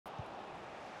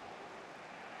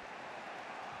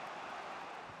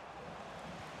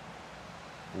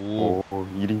오,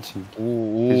 1인칭.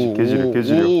 오,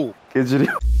 개지려.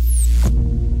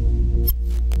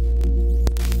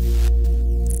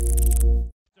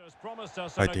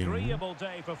 파이팅.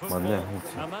 맞네.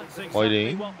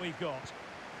 파이팅.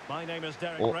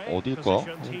 어딜까?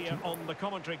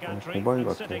 공방이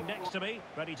같아.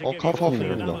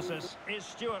 카푸하프입니다. 큰일 났다.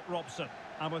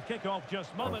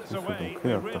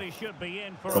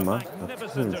 잠깐만, 나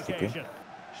투수를 줄게.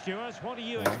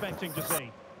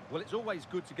 Well, it's always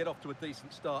good to get off to a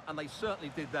decent start, and they certainly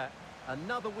did that.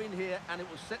 Another win here, and it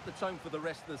will set the tone for the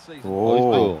rest of the season.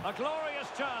 오. A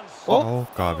glorious chance.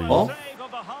 까비. Save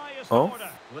of the highest order.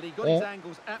 Well, he got his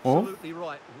angles absolutely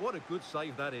right. What a good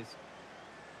save that is.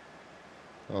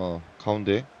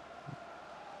 가운데.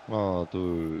 하나,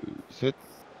 둘, 셋.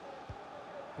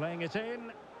 Playing it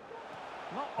in.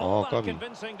 Not all that 까비.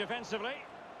 convincing defensively.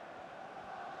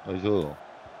 나이스.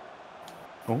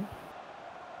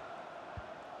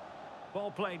 Ball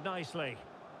played nicely.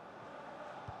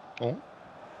 어?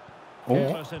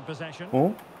 In possession.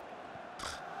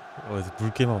 어디서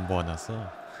물개만 모아놨어.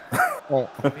 And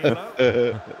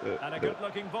a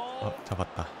good-looking ball.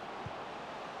 잡았다.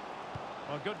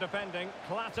 Well, good defending,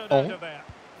 clattered out of there.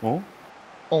 A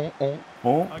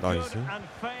나이스. good and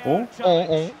fair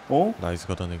challenge. 나이스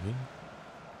걷어내기.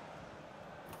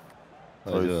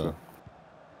 나이스.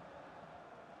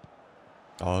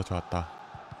 좋았다.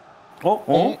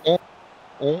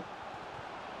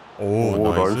 오,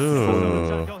 나이스.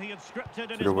 Tackle he had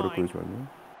scripted in his 잃어버려 mind. 보여주었네.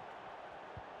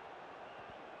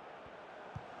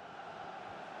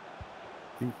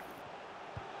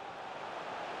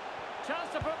 Chance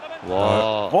to put them in.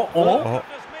 와.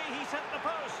 Goodness me, he sent the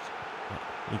post.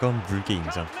 이건 물개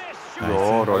인정. Can't miss. 야,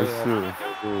 나이스.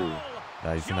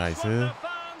 나이스, Just 나이스. what the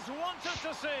fans wanted to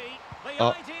see. The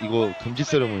아, ideal 이거 way 금지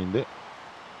to begin. 세레모니인데?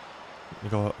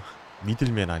 이거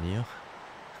미들맨 아니에요?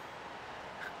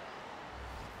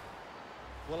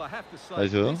 Well, I have to say,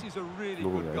 나이스. this is a really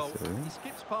너무 good goal. 나이스. He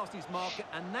skips past his marker,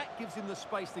 and that gives him the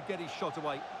space to get his shot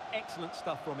away. Excellent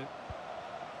stuff from him.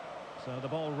 So the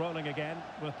ball rolling again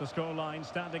with the scoreline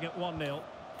standing at 1-0.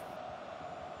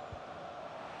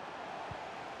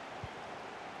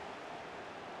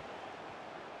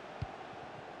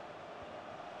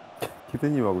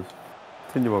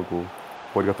 히드님하고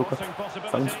머리가 똑같아. Crossing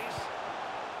possibilities.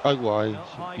 아이고, 아이. Well,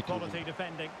 high quality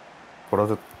defending.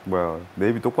 보라색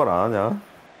네이비 똑바로 안 하냐?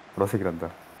 보라색이란다.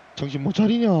 정신 못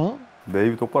차리냐?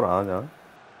 네이비 똑바로 안 하냐?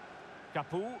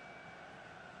 Capu.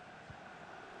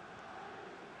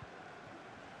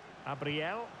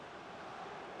 Abriel.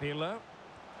 Pirlo.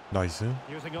 나이스.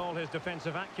 Using all his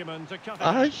defensive acumen to cut it.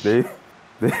 아이씨.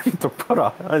 네이비 똑바로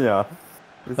안 하냐?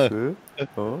 그래서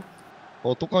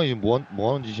똑강이 지금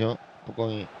뭐 하는 짓이야?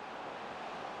 똑강이.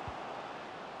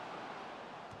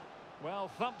 Well,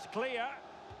 thumped clear.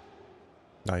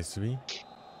 나이스 위.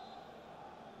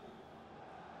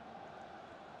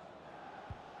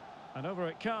 And over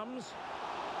it comes.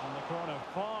 On the corner,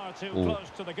 far too 오. close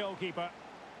to the goalkeeper.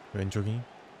 왼쪽이.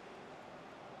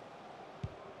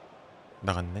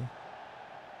 나갔네.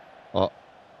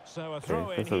 So a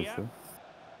throw in 펜스 here. 있어.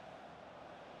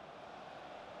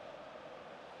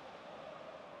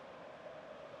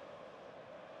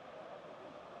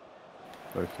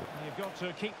 나이스. You've got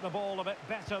to keep the ball a bit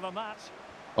better than that.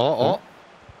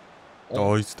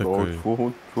 나이스 댓글.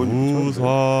 좋은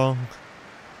우성.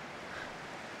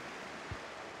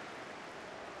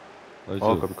 나이스.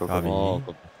 까비. 까비.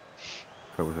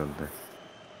 가보셨는데.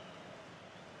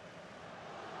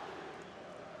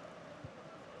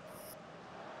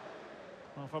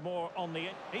 Well, for more on the...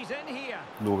 He's in here.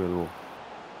 노.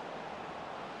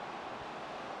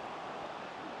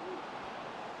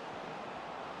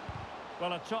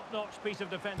 Well, a top-notch piece of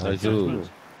defensive 나이스. judgment.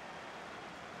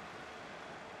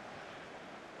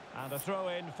 And a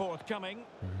throw-in forthcoming.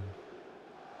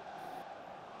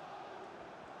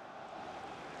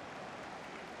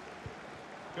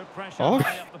 Good pressure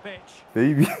high up the pitch.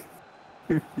 네이비.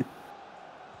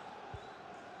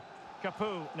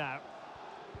 Capu now.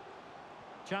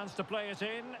 Chance to play it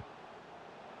in.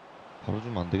 바로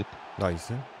주면 안 되겠다.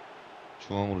 나이스.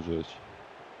 중앙으로 줘야지.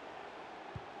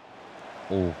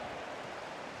 오.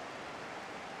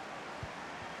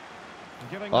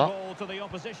 Giving the ball to the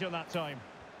opposition that time.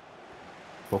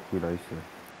 버크 나이스.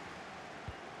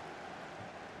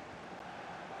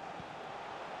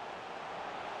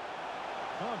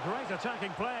 Oh, great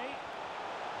attacking play.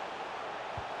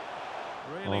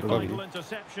 까비. Really vital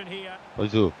interception here.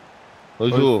 나이스.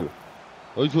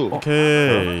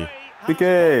 오케이.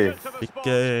 PK.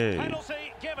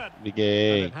 Penalty given. And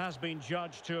이게 it has been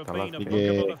judged to have Dallas been a PK.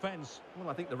 bookable offence. Well,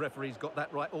 I think the referee's got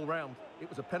that right all round. It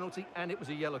was a penalty and it was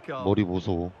a yellow card. 머리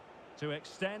보소. to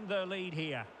extend their lead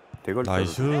here. 대걸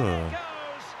나이스. There it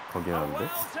goes. 거기 A 하는데. well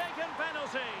taken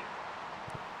penalty.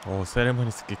 오,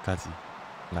 세레머니 스킬까지.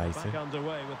 나이스. Back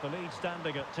underway with the lead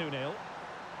standing at 2-0.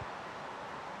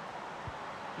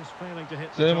 Just failing to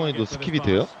hit the 세레머니도 target with 스킵이 his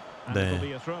돼요? pass. And 네. it'll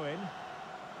be a throw in.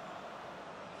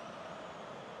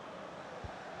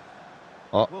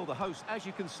 Well, the hosts, as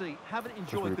you can see, haven't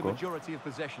enjoyed the go. majority of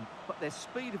possession, but their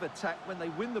speed of attack when they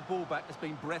win the ball back has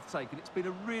been breathtaking. It's been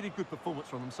a really good performance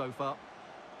from them so far.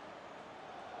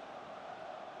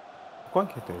 꽝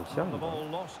캐릭터 The 시작인가? ball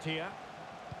lost here.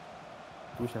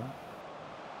 뚜샤.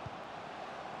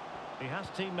 He has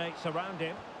teammates around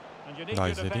him, and you need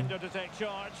Nice your heading. defender to take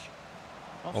charge.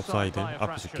 옵사이드 by a 앞에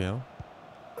fraction. 줄게요.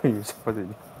 이거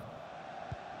자빠지니.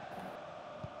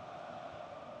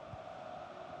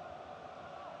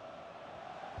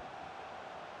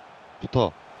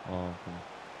 붙어.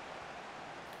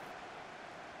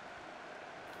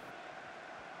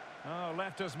 Oh,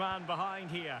 left his man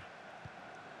behind here.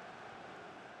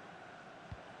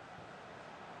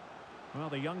 Well,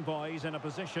 the young boys in a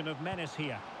position of menace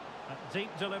here. A deep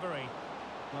delivery.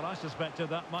 Well, I suspected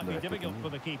that might be No, difficult couldn't. for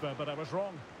the keeper, but I was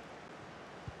wrong.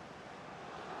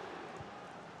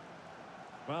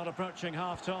 Well, approaching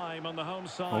half-time on the home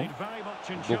side, very much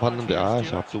in charge 봤는데, here, 아이씨,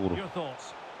 Stuart. 앞쪽으로. Your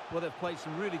thoughts? Well, they've played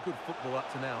some really good football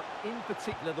up to now. In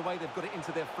particular, the way they've got it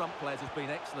into their front players has been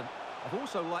excellent. I've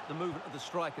also liked the movement of the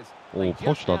strikers. They 오,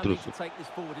 just 파울도 now 안 need to 들었어. take this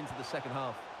forward into the second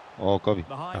half. 까비.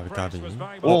 The high Gabi, press Gabi. was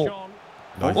very Oh. much on.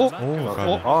 나이스. 어? 오, That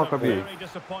가비. 아, was a 가비. very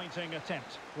disappointing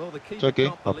attempt. Well, the keeper 짧게,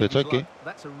 can't 앞에 believe his 짧게. luck.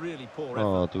 That's a really poor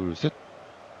하나, effort. 둘, 셋.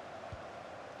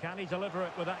 Can he deliver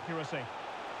it with accuracy?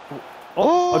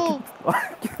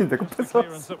 내거 Just the 뺐어.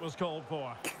 clearance that was called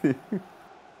for.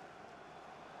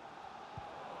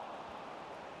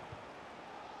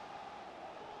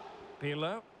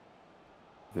 Pirlo.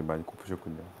 네, 많이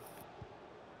고프셨군요.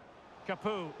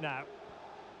 Capu now.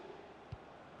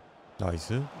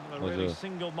 나이스. A really 맞아요.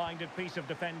 single-minded piece of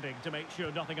defending to make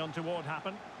sure nothing untoward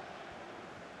happened.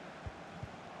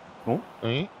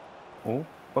 에?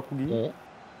 빠꾸기.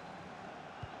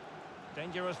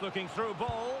 Dangerous looking through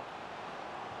ball.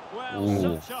 Well, Ooh.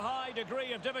 such a high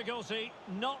degree of difficulty,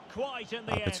 not quite in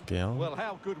the 앞에 end. 줄게요. Well,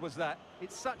 how good was that?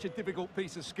 It's such a difficult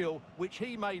piece of skill, which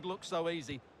he made look so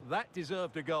easy. That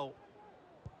deserved a goal.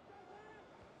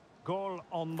 Goal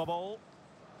on the ball.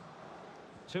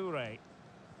 Toure.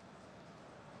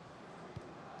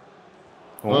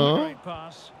 Great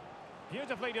pass.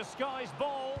 Beautifully disguised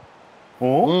ball.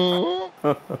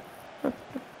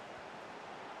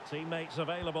 Teammates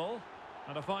available.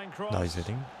 And a fine cross. 나이스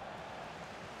헤딩.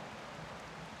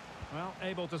 Well,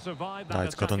 able to survive that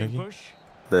Nice attacking 걷어내기. push.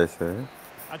 나이스.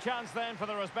 A chance then for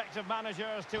the respective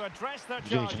managers to address their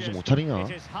이정이 charges. 정신 못 차리냐?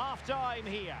 It is half-time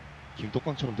here.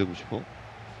 김떡광처럼 되고 싶어?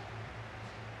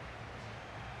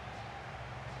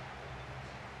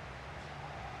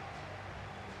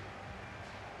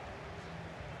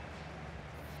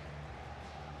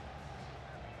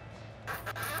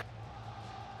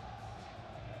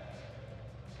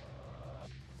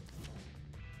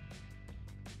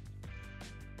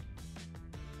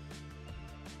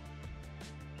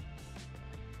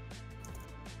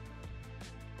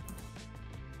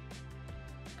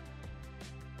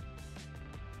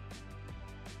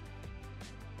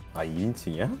 아,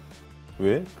 2인칭이야?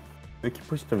 왜? 왜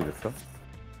키퍼 시점이 됐어?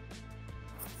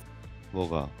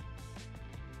 뭐가?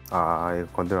 아, 이거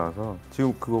건드려서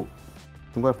지금 그거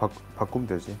중간에 바꾸면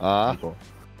되지. 아. 이거.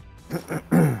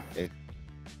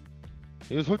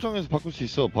 이거 설정해서 바꿀 수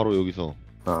있어. 바로 여기서.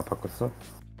 아, 바꿨어?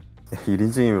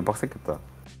 1인칭이면 빡셌겠다.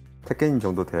 테켄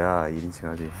정도 돼야 1인칭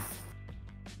하지.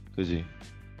 그지?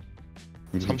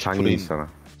 1인칭 30 장인이잖아.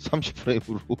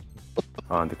 30프레임으로.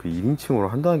 아, 근데 그 1인칭으로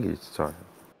한다는 게 진짜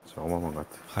어마어마한 것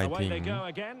같아. Away they 하이팅. go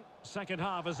again. Second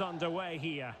half is underway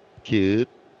here. 큐.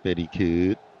 베리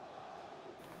큐.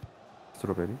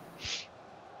 스트로베리?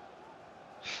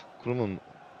 그러면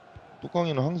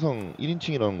뚜껑이는 항상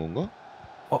 1인칭이라는 건가?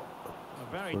 A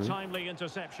very Sorry. timely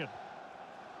interception.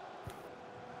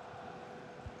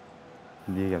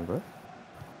 네 얘기한 거야?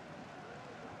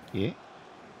 예?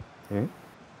 예?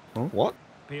 What?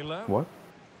 Pirlo. What?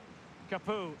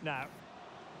 Capu now.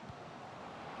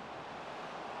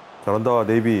 잘한다,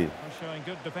 네이비. Showing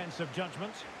good defensive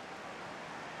judgment.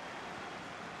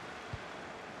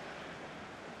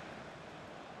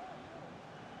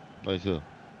 나이스.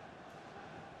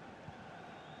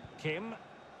 Kim.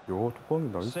 요, 뚜껑이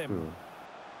나이스. 쌤.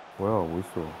 뭐야,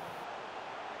 멋있어.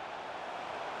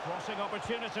 Crossing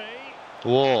opportunity.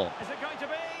 우와. Is it going to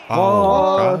be?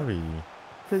 아우, 아. 까비.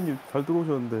 팬님 잘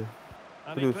들어오셨는데.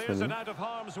 And he 그래도 clears it 쌤. out of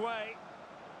harm's way.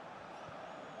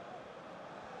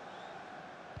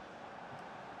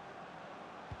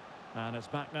 And it's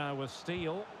back now with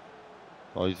Steele.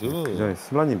 나이스. 그 전에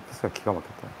슬라님 패스가 기가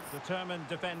막혔다. Determined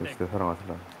defending. 역시 내 사랑한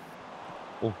슬라.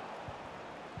 어?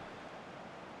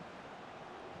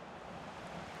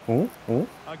 어?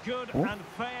 A good 어? and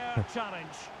fair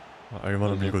challenge.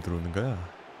 얼마나 밀고 들어오는 거야?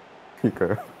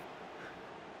 그니까요.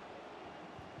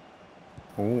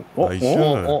 오, 어? 나이스.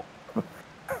 어?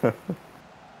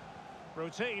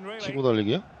 Routine, really. 치고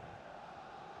달리기야?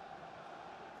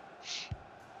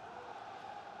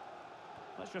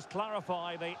 Let's just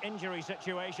clarify the injury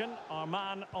situation. Our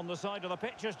man on the side of the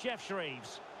pitch is Jeff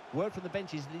Shreves. Word from the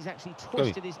benches that he's actually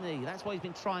twisted his knee. That's why he's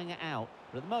been trying it out.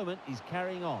 But at the moment, he's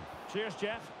carrying on. Cheers,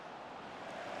 Jeff.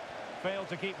 Failed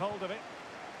to keep hold of it.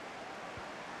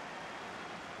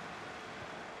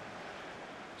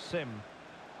 Sim.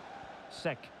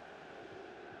 Sek.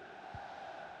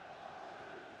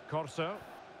 Corso.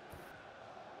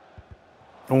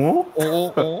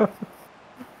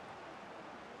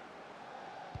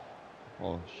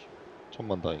 어? 씨.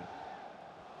 천만다행.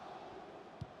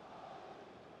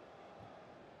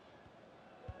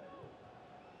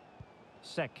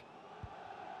 Sek.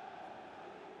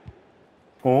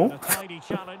 어? A tidy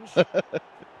challenge.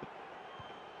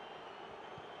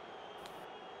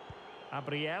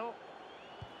 Abriel.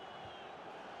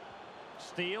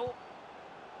 Steele.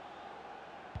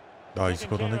 나이스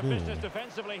Taking care of 걷어내기. business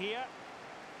defensively here.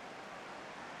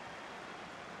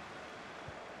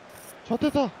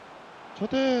 저대다.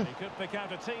 저대. He could pick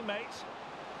out a teammate.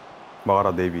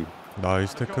 막아라 네비.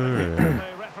 나이스 The corner 태클. from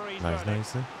the referee's 나이스 verdict.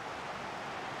 나이스.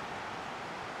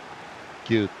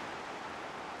 굿.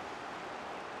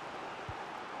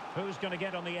 Who's going to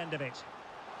get on the end of it?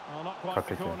 Oh, not quite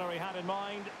the corner he had in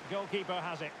mind. Goalkeeper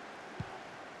has it.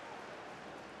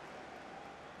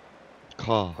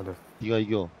 가. 아, 네. 네가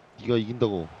이겨. 네가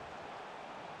이긴다고.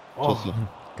 졌어.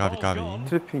 까비 까비.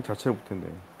 트래핑 자체를 못했네.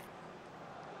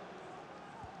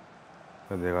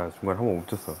 내가 중간에 한번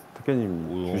멈췄어. 특혜님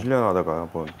뭐요? 주시려나 하다가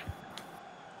한번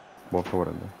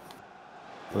멈춰버렸네.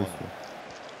 나이스.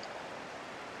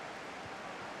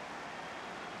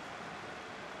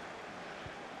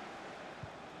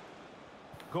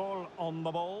 Goal on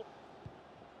the ball.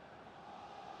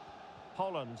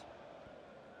 Holland.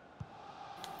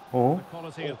 어? The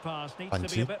quality of pass needs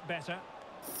to be a bit better.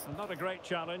 And not a great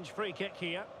challenge. Free kick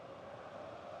here.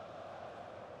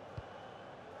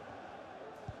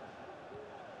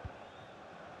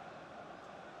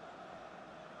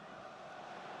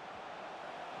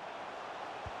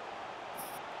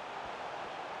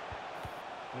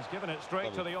 He's given it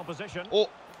straight to the opposition. 오.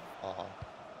 아하.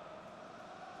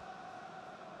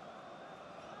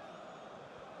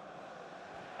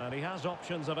 And he has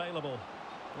options available.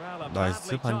 Well, a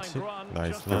나이스 badly timed 반칙. run,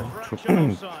 나이스. just a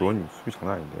fraction offside. 주원님 수비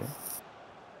장난 아닌데.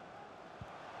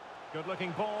 Good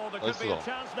looking ball. There could be a 나이스다.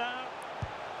 chance now.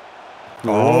 오,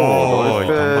 이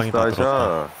나이스 방방이 다 나이스.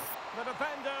 들었다. The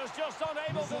defender's just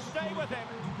unable to stay with him,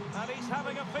 and he's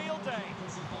having a field day.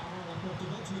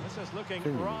 This is looking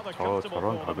rather comfortable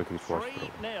저런 for 각을 them. 되게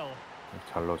좋아하시더라고요. 3-0.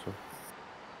 잘 넣어줘.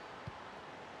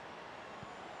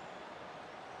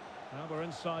 Now we're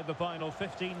inside the final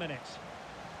 15 minutes.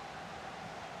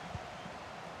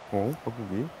 어?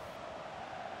 바꾸기?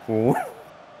 오?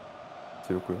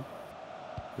 재밌고요.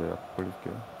 네,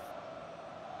 걸릴게요.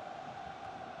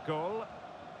 Goal.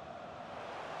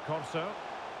 Corso.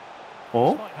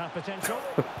 어? Might have potential.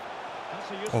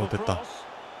 That's a useful 됐다. cross.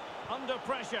 Under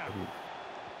pressure.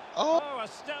 아. Oh, a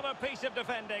stellar piece of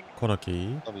defending.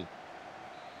 코너킥. 까비.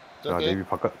 아, 짧게. 네비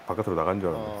바깥으로 나간 줄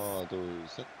알았네. 하나, 둘,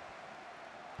 셋.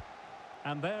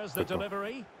 And there's the 됐다.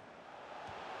 delivery.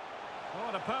 Oh,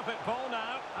 and a perfect ball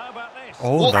now. How about this?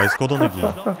 오 나이스 걷어내기.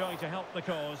 Not going to help the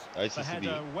cause. 나이스 The 수비.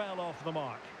 header well off the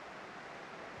mark.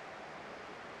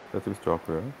 세트비스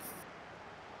좋았고요.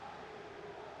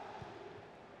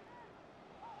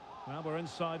 Now we're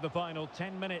inside the final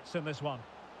 10 minutes in this one.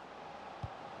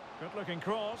 Good looking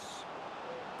cross.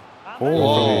 And Oh,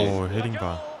 there's 오 the 헤딩 봐.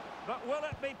 goal. But will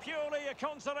it be purely a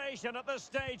consolation at this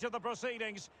stage of the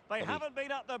proceedings? They haven't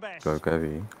been at their best.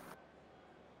 까비.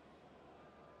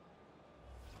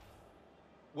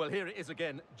 Well, here it is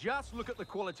again. Just look at the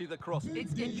quality of the cross.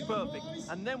 It's inch perfect.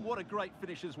 And then what a great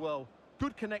finish as well.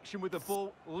 Good connection with the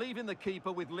ball, leaving the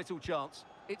keeper with little chance.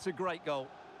 It's a great goal.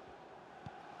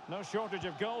 No shortage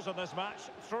of goals in this match.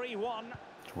 3-1.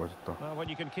 좋아졌다. Well, when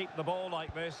you can keep the ball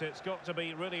like this, it's got to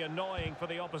be really annoying for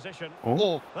the opposition. 어?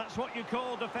 오. That's what you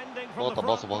call defending from the 맞다,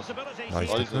 front. 맞어, 맞어. Possibilities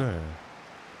나이스 here. 태클.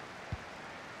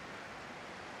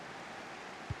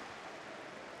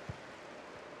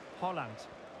 Holland.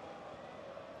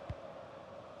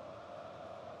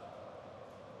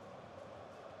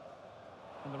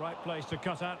 In the right place to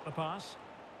cut out the pass.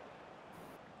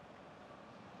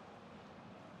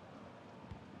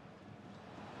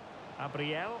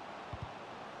 Gabriel.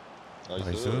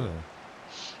 나이스.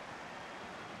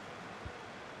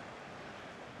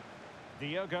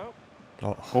 Diogo.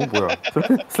 뭐야?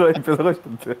 슬라임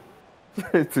뺏어가셨는데.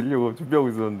 슬라임 들려고 준비하고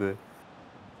있었는데.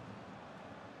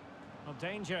 Well,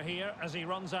 danger here as he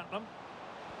runs at them.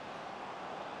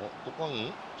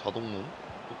 뚜껑이 자동문.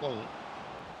 뚜껑이.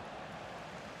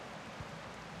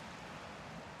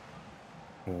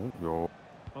 요.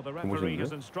 Well, the referee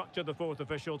has 멋있는데? instructed the fourth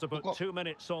official to put 뚜껑. 2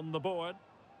 minutes on the board.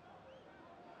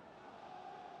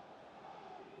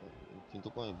 팀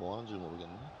뚜껑이 뭐 하는지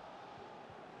모르겠네.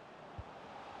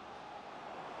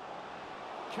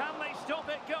 Can they stop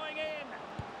it going in?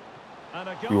 And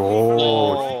a 요,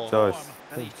 goal. 진짜.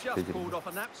 And he just pulled off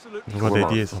an absolutely 누가 내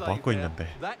superb 뒤에서 save 막고 there.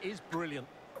 있는데. That is brilliant.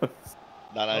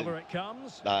 Over it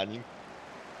comes. 나 아님.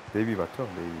 네이비 맞죠?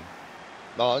 네이비.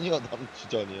 나 아니야. 난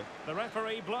진짜 아니야. The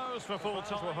referee blows for full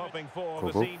time. We're hoping for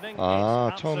this 그거? evening.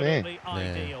 아, It's 처음에? absolutely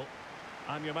ideal.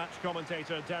 I'm your match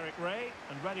commentator Derek Ray,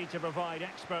 and ready to provide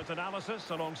expert analysis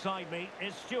alongside me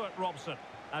is Stuart Robson.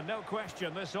 And no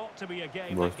question, this ought to be a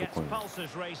game that gets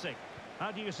pulses racing.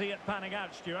 How do you see it panning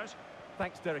out, Stuart?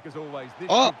 Thanks, Derek, as always.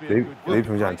 This 아! should be a good game. 네이비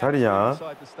정신 안 차리냐?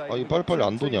 아, 이 빨리빨리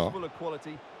안 도냐? Full of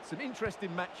quality, some interesting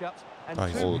matchups, and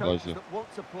나이스. two 오, coaches 나이스. that want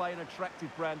to play an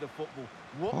attractive brand of football.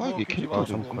 What 아, more 이게 could you 캐릭터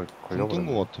ask 좀 for? 뜬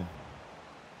거 같아.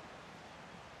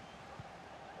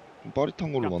 좀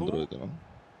빠릿한 걸로 만들어야 되나?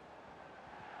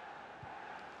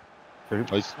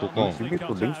 나이스 뚜껑. 이게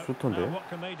또 랭스 좋던데. What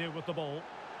can they do with the ball?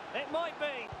 It might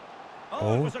be.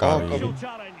 Oh, it was a 까비. crucial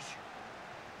challenge.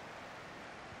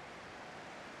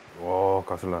 와,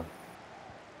 가슬란.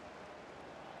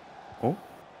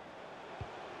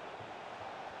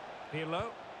 Pirlo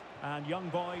and young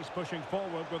boys pushing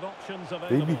forward with options 네이비.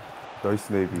 available.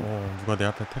 나이스 네이비. 누가 내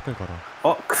앞에 태클 걸어.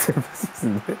 그래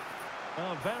패스인데?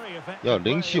 Very 야, effective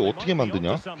랭시 play. They 어떻게 might be 만드냐?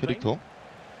 onto something. 캐릭터?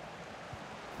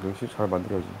 역시 잘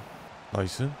만들어야지.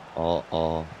 나이스.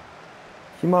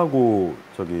 힘하고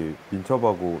저기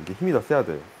민첩하고 이게 힘이 더 세야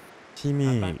돼.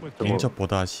 힘이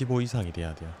민첩보다 15 이상이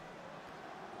돼야 돼요.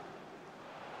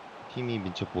 힘이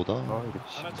민첩보다. 이거 An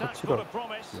attack 터치가 full of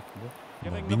promise. 같은데?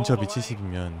 Giving the 민첩이 ball away.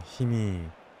 70이면 힘이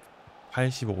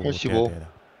 85 돼야 85? 돼요.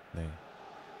 네.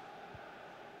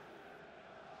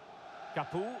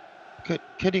 Capu.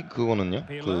 캐릭 그거는요?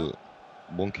 필러?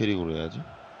 뭔 캐릭으로 해야지?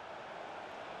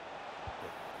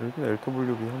 일단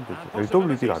LWB 하면 되지.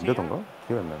 LWB가 안 되던가?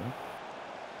 기억이 안 나네.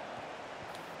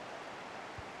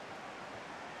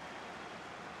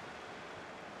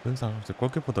 그런 상황 없어요.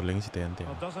 골키퍼도 랭시 돼야 돼요.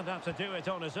 Well, doesn't have to do it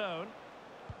on his own.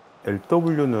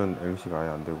 LW는 LC가 아예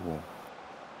안 되고.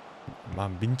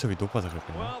 민첩이 높아서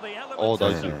그렇군요. Well, the elements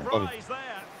of 나이스. surprise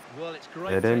there. Well, it's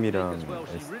great technique LM이랑 as well.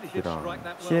 She really did SD랑 strike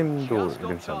that well. CM도 Just on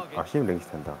랭시 target. CM 랭시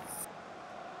된다.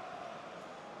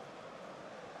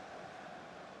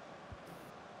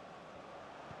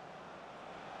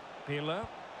 Pirlo.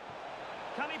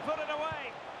 Can he put it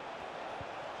away?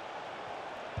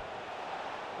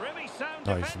 Really sound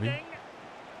Nice, defending.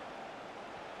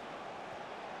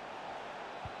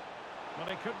 Well,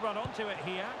 he could run onto it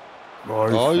here.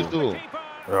 나이스. The 나이스. keeper.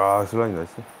 야, 슬라임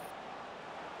나이스.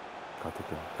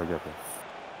 가득해. 저기 앞에.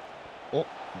 뭐야?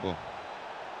 뭐야?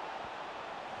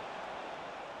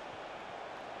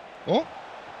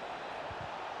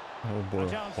 A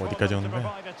chance for 어디까지 them to 오는 거야?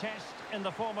 provide a test in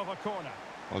the form of a corner.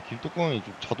 김뚜껑이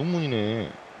좀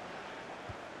자동문이네.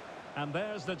 And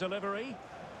there's the delivery.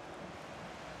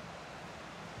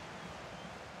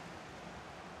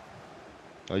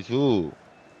 나이스.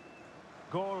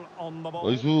 Goal on the ball.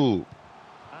 나이스.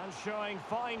 And showing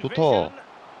fine 좋다. vision.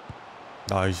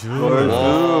 나이스. To 나이스.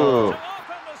 open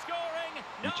the scoring.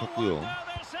 No 미쳤고요. wonder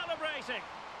they're celebrating.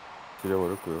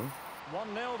 지려버렸고요.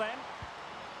 1-0 then.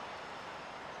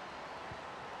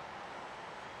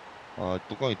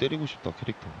 뚜껑이 때리고 싶다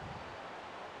캐릭터.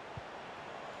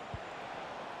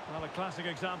 Well, a classic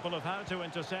example of how to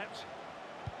intercept.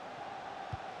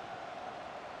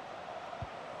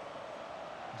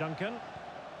 Duncan.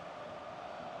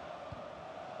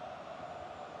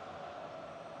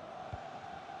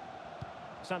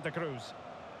 Santa Cruz.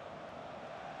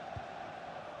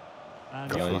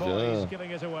 And young Nice. boys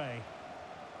giving it away.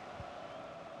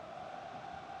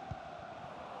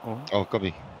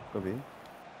 까비. 까비.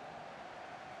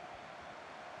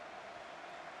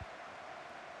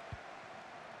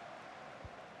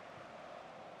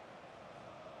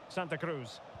 Santa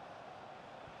Cruz.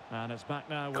 And it's back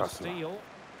now with Kasla. Steele.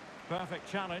 Perfect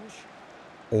challenge.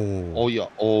 오. 야,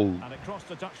 어우. And it crossed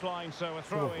the touchline, so a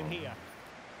throw in here.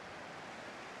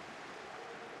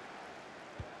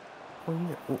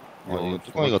 이거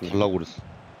뚜껑이가 달라고 그랬어.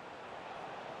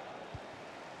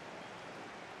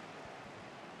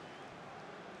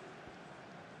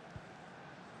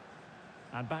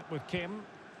 And back with Kim.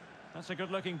 That's a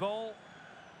good-looking ball.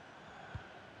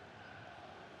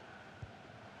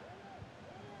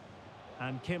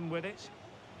 And Kim with it.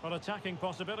 For attacking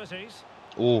possibilities.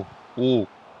 오.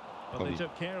 But they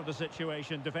took care of the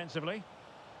situation defensively.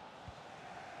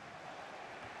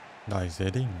 나이스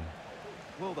헤딩.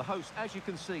 Well, the hosts, as you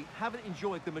can see, haven't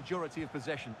enjoyed the majority of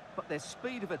possession, but their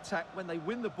speed of attack when they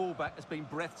win the ball back has been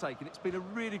breathtaking. It's been a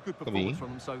really good performance from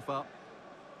them so far.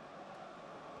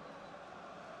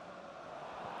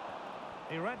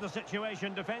 He read the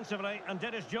situation defensively and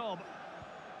did his job.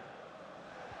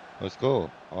 Let's go.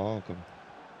 아, 그럼.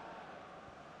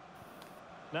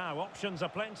 Now, options are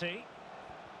plenty.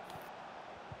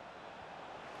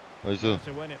 나이스.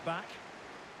 To win it back.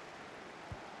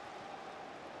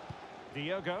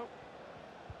 Diogo.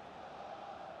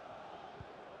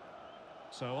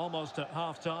 So almost at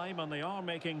half-time, and they are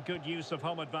making good use of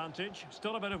home advantage.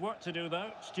 Still a bit of work to do,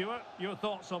 though. Stuart, your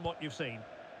thoughts on what you've seen?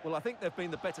 Well, I think they've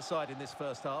been the better side in this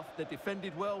first half. They've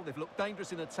defended well, they've looked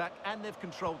dangerous in attack, and they've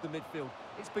controlled the midfield.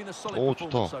 It's been a solid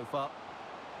performance so far.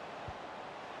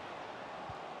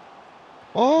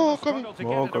 아, 까비. Struggled to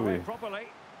get it away 까비. properly.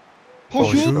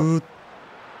 슛. 슛.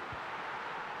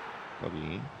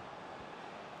 까비.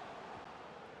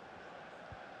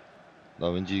 나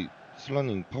왠지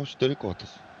슬라님 파우시 때릴 것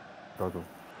같았어. 나도.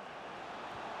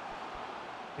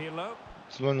 Pirlo.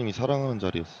 슬라님이 사랑하는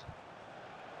자리였어.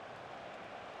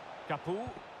 Capu.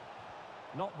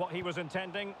 Not what he was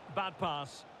intending. Bad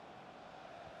pass.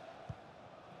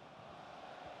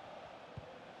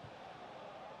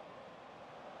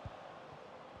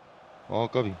 아,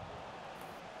 까비.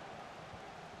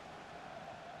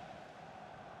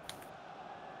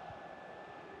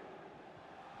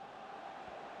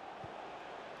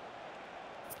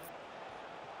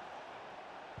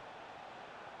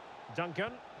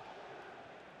 Duncan.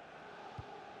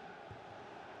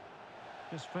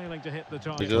 Just failing to hit the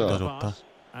target 좋다, with the 좋다. pass.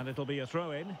 And it'll be a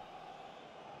throw-in.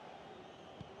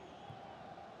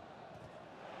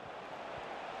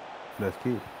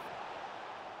 레스키.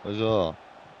 맞아.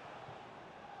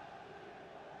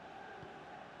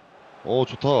 오,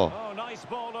 좋다. Oh, nice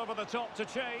ball over the top to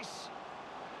chase.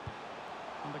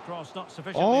 And the cross not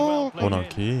sufficiently well played in.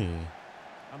 코너킥.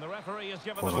 And the referee has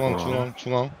given them 중앙, a 중앙,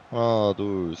 중앙. 하나,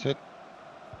 둘, 셋.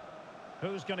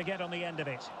 Who's going to get on the end of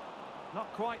it?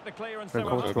 Not quite the clearance 네, they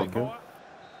were 거기서 hoping 갈게요. for.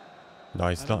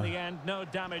 나이스. And in the end, no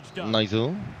damage done. 나이스.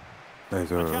 A 나이스.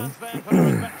 chance then for the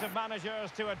respective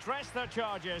managers to address their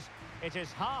charges. It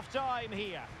is half-time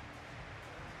here.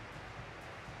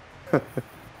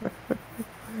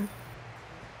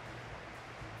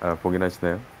 아, 보긴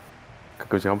하시나요?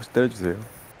 가끔씩 한 번씩 때려주세요.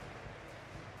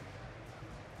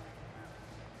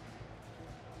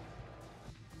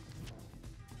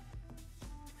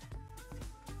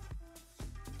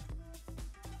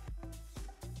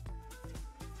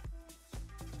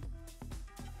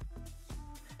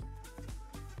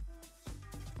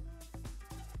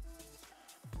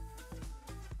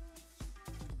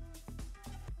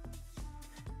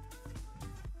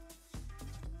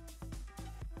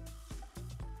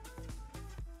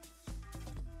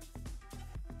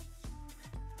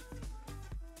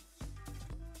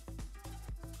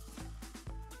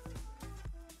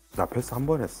 나 패스 한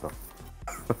번 했어.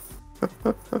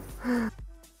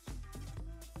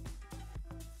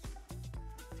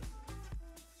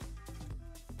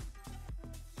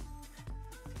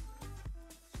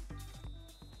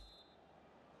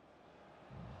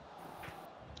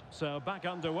 So back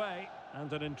underway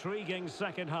and an intriguing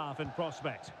second half in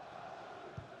prospect.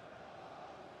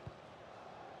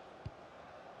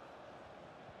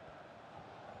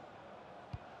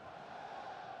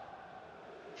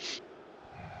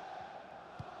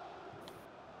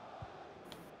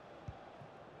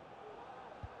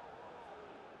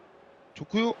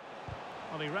 좋고요.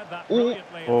 Well, he read that Oh.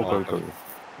 brilliantly. 오, and 거기.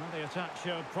 well, the attack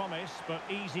showed promise, but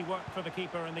easy work for the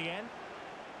keeper in the end.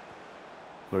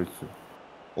 나이스.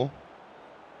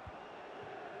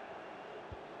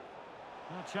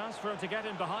 A chance for him to get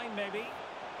in behind, maybe.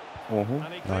 어후.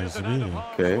 And he clears it out of Nice.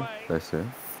 harm's 오케이. way. 나이스.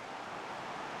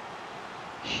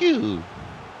 휴.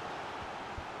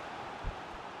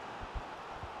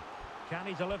 Can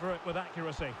he deliver it with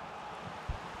accuracy?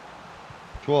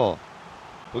 좋아.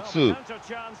 Well, 벅스. the counter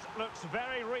chance looks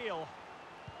very real.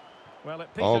 Well, it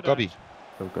아, petered 까비.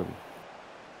 out. 까비.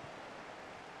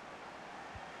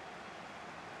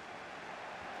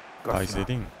 나이스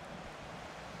헤딩.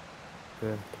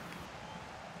 네.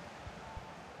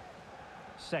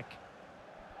 Sick.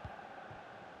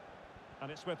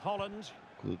 And it's with Holland.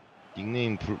 그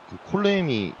닉네임 그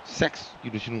콜네임이 섹스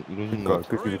이러시는 거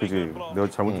그러니까 그지. 내가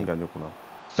잘못한 게 아니었구나.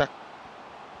 싹.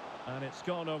 And it's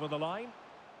gone over the line.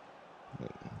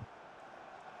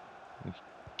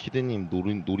 키드님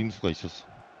노림수가 있었어.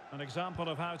 An example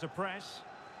of how to press.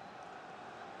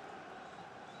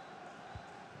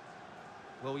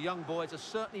 Well, young boys are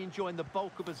certainly enjoying the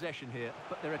bulk of possession here,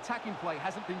 but their attacking play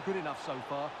hasn't been good enough so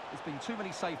far. There's been too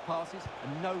many safe passes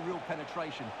and no real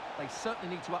penetration. They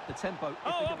certainly need to up the tempo. If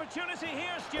Oh, they're gonna... opportunity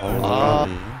here, Stuart. 어우 아.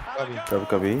 까비. And a goal,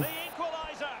 까비. the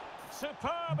equaliser.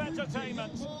 Superb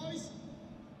entertainment.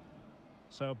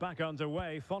 So back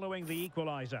underway following the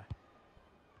equaliser.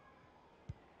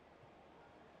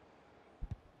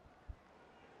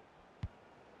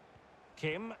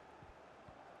 Kim.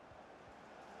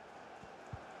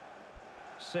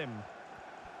 Sim.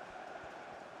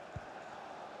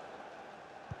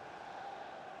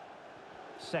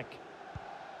 Sek.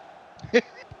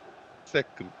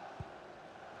 세크.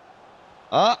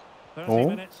 아, 30 Oh.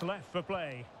 minutes left for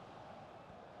play.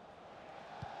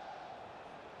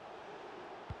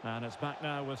 And it's back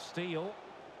now with Steele.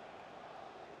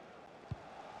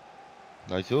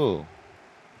 나이스.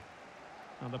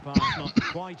 And the pass not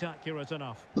quite accurate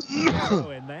enough. Throw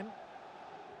in then.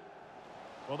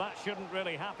 Well, that shouldn't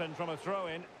really happen from a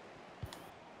throw-in.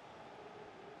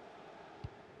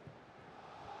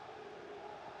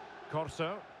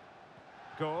 Corso.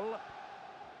 Goal.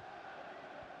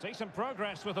 Decent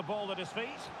progress with the ball at his feet.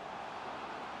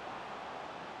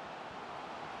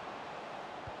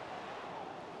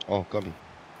 까비.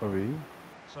 까비.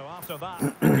 So after that,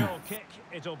 goal kick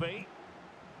it'll be.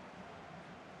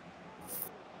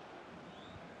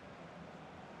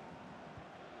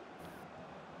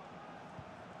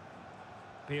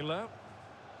 Pirlo.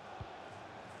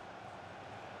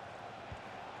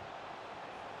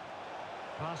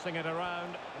 Passing it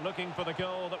around, looking for the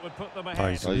goal that would put them ahead.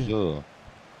 Nice. 나이스.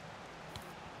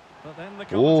 But then the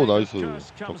오, commentator's 나이스.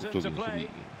 curse comes into 적극적인 play. 수비.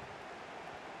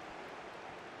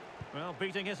 Well,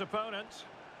 beating his opponent.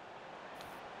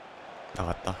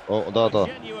 나갔다. 나다. A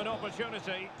genuine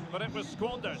opportunity, but it was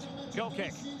squandered. Goal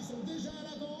kick.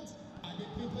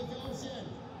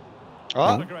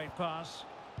 아, What a great pass.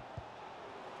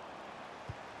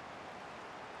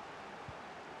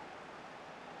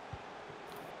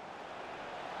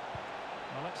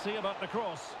 Well, let's see about the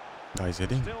cross. 나이스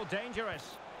헤딩. Still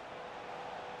dangerous.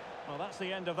 Well, that's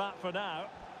the end of that for now.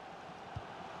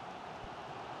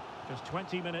 Just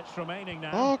 20 minutes remaining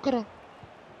now. 아까라.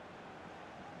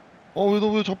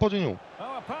 왜 자빠지냐?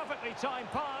 Oh, a perfectly timed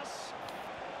pass.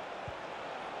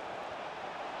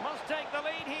 Must take the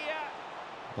lead here.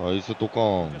 나이스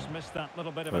똑강. Just missed that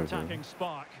little bit of Very attacking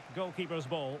spark. Goalkeeper's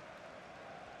ball.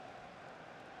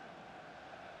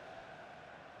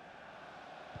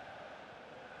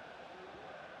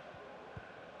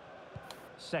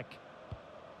 Sek.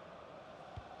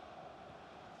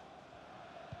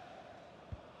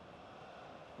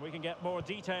 We can get more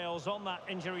details on that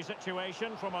injury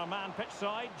situation from our man pitch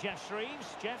side, Jeff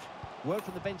Shreves. Jeff? Word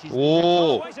from the benches.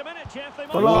 Oh, 오, wait a minute, Jeff. They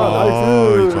might... 달라,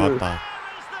 어이 나이스. 좋았다.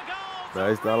 There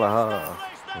is the goal to 나이스 달라.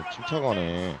 establish their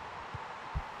침착하네.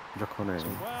 시작하네.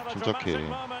 Well, a 침착해. dramatic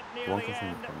moment near 도망쳤으면 the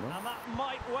end, 됐나? and that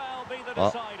might well be the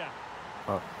아. decider.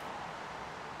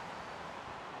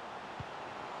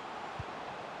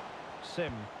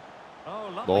 Sim. Oh,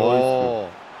 lovely. 너.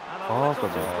 And a Oh, little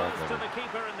too God. close to the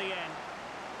keeper in the end.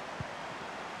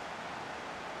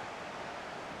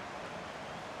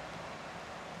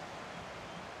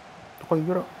 똑같이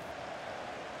이겨라.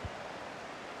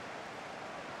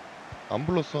 안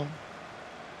불렀어.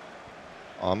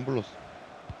 안 불렀어.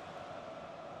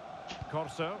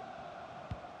 Corso.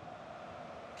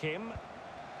 Kim.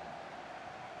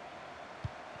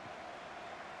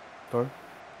 덜.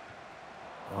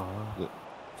 아. 네.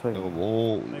 차이. 내가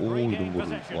이런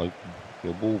거를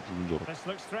여보 부른 줄 알아. This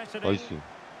looks threatening. 나이스.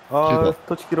 아, 길다.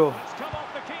 터치 길어. It's come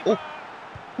off the keeper.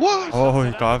 와, 어이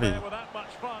Out 까비. there without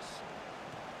much fuss.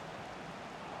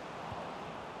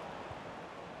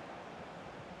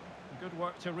 Good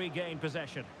work to regain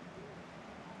possession.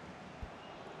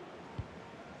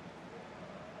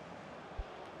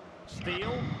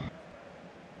 Steele.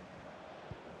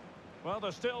 Well,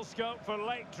 there's still scope for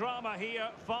late drama here.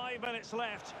 5 minutes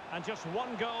left, and just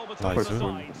one goal between Nice. the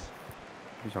sides.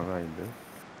 이 장난 아닌데.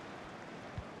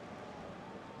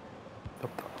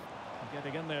 떴다.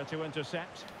 Getting in there to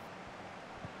intercept.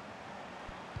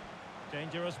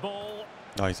 Dangerous ball.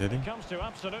 나이스 헤딩. Comes to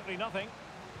absolutely nothing.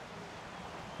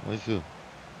 나이스.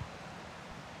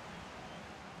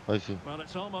 나이스. Well,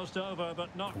 it's almost over,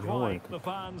 but not Yeah, quite. right. The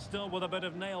fans still with a bit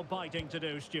of nail biting to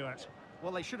do, Stuart.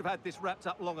 Well, they should have had this wrapped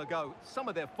up long ago. Some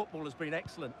of their football has been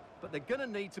excellent, but they're going to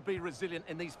need to be resilient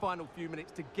in these final few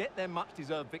minutes to get their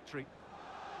much-deserved victory.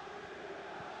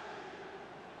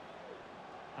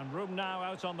 And room now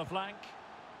out on the flank.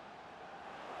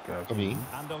 까비.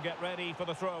 And they'll get ready for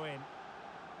the throw in.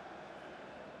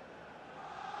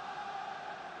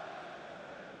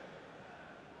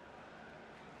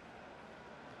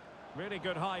 Really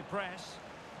good high press.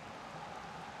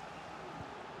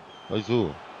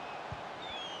 나이스.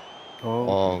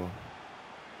 어. 아,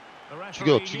 The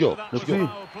죽여, referee 죽여, knew that was 죽여.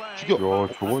 foul play. 죽여. 야,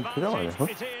 저건 퇴장 아니야?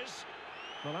 Advantage it is.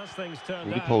 Well, as things turned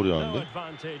우리 out, 파울이라는데? no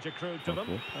advantage accrued to them,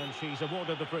 오케이. and she's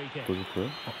awarded the free kick. 보여줄까요?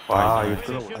 아, Really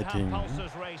이거 이거 should have 파이팅.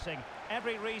 pulses racing.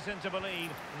 Every reason to believe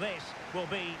this will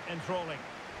be enthralling.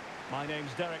 My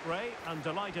name's Derek Ray, and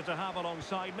delighted to have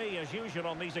alongside me, as usual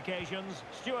on these occasions,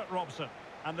 Stuart Robson.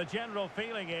 And the general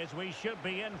feeling is we should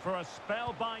be in for a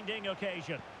spellbinding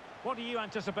occasion. What do you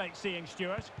anticipate seeing,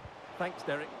 Stuart? Thanks,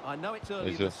 Derek. I know it's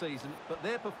early in Yes, the season, but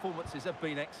their performances have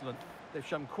been excellent. They've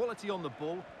shown quality on the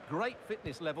ball, great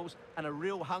fitness levels, and a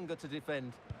real hunger to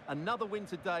defend. Another win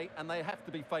today, and they have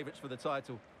to be favourites for the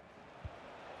title.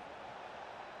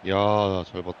 야,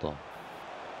 잘 봤다.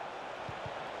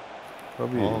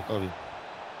 까비. 아, 까비.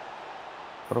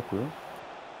 살았고요.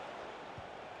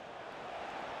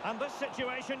 And this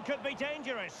situation could be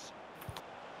dangerous.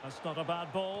 That's not a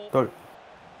bad ball. 떨.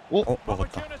 어,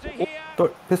 먹었다. Opportunity here.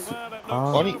 떨. 패스. Well, it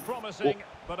아, looks 아니, so promising,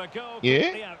 but a goal 예?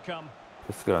 could be the outcome.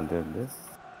 패스가 안 되는데.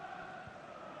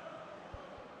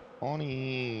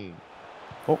 아니,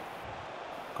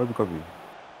 까비 까비.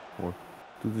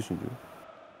 뜯으신 줄.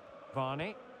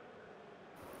 Varney.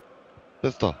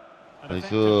 됐다. An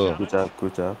나이스. effective challenge.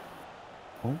 굿잡.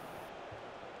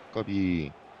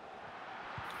 까비.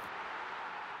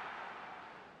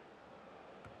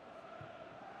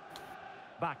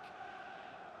 Back.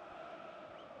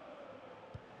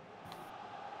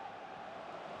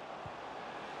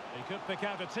 He could pick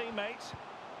out a teammate.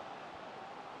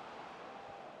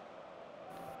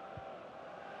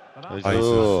 But after Nice.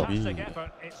 a fantastic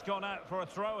effort, it's gone out for a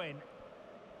throw-in.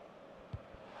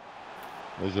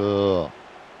 나이스.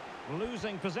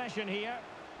 Losing possession here.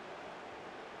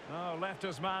 Oh, left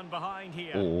his man behind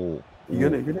here. 오,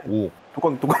 이겨내. 오.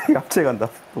 뚜껑이 합체 간다.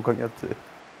 뚜껑이 합체.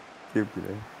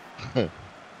 귀엽기네.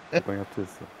 뚜껑이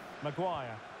합체했어.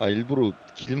 Maguire. 아, 일부러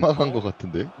길만 한 것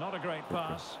같은데? Not a great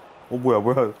pass. 뭐야.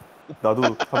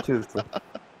 나도 합체했어.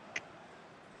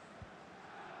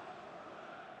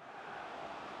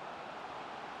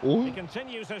 오? He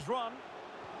continues his run.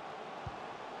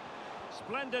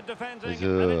 Splendid defending, Nice.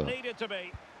 and it needed to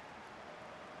be.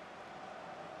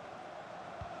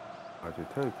 아, 저기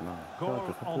태어있구나. Goal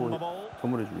태어한테 on the ball.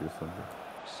 선물해주기로 했었는데.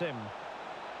 Sim.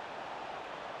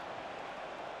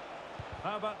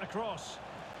 How about the cross?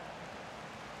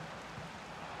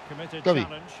 Committed Gabi.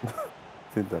 challenge.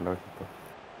 진짜 날라갔다.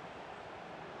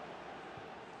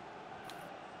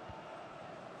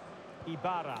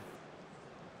 Ibarra.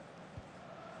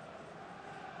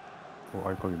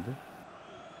 알광인데?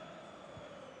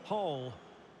 Hall.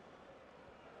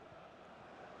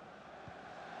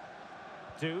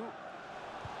 Do.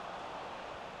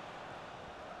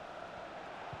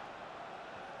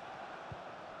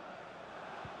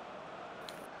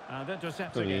 And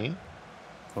intercepting it.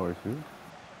 까비. 나이스.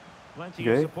 Plenty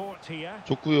of Okay. support here.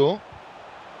 좋구요.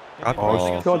 아, Giving a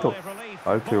스티어한테 sigh of relief.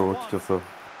 알테오 Ball one. 뒤졌어.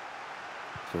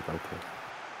 진짜 알테오.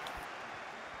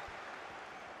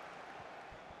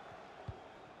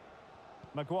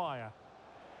 Maguire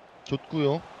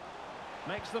좋구요.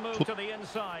 makes the move Chut. to the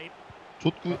inside,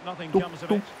 좋구. but nothing Tuk, comes of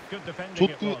tuk. it. Good defending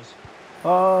it Chut. was.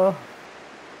 아,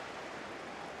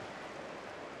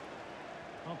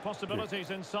 Well, possibilities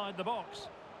inside the box.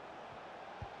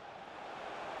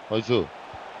 나이스.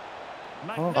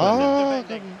 Magnificent 아,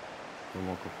 defending. 까비.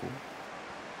 너무 아깝고.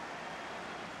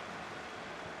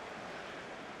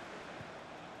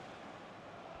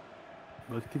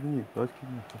 나이스 킵이니.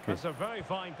 오케이. That's a very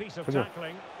fine piece of 가자.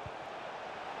 tackling.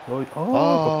 아깝다.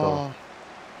 아.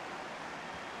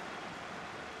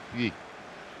 위.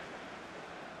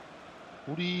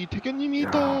 우리 태견님이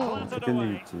있다. 야,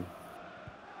 태견님 있지.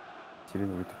 지린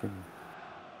우리 태견님.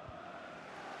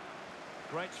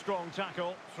 Great strong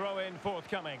tackle. Throw in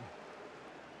forthcoming.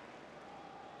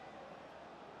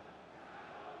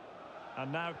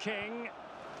 And now King.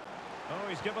 Oh,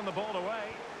 he's given the ball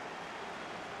away.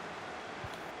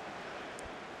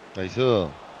 나이스.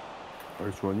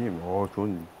 아이 주원님,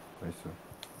 주원 나이스.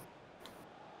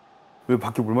 왜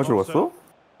밖에 물 마시러 왔어?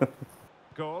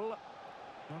 Goal.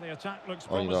 Well, the attack looks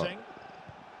아니, 나 promising.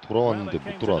 Well, 돌아왔는데 it 못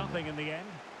came to 돌아왔네. nothing in the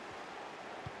end.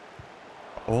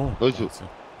 오, 나이스.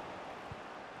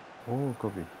 오,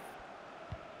 까비.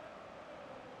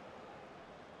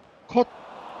 컷.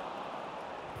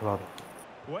 라.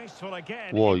 Wasteful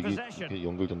again 와, in 이게 possession. 이렇게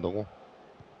연결된다고?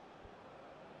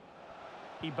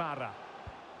 Ibarra.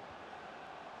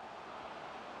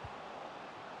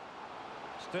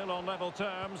 Still on level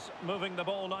terms, moving the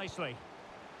ball nicely.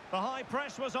 The high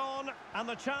press was on, and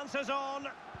the chance is on.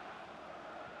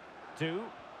 Two.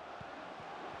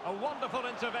 A wonderful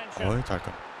intervention. 어이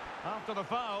잘까. After the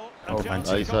foul, Oh, a chance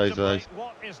nice, to nice, contemplate nice.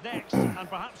 what is next, and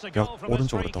perhaps a goal 역 from this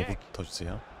오른쪽으로 free kick. 더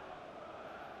주세요.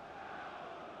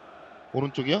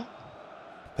 오른쪽이요?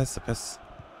 패스 패스.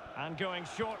 And going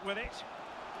short with it.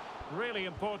 Really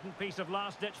important piece of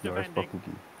last-ditch 열 defending.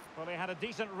 바꾸기. Well, he had a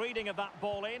decent reading of that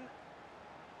ball in.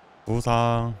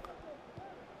 부상.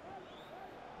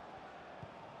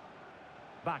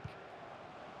 Back.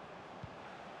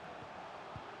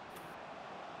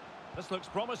 This looks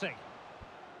promising.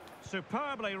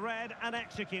 Superbly read and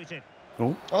executed.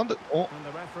 어? 아 근데 And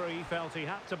the referee felt he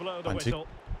had to blow the 반칙. whistle.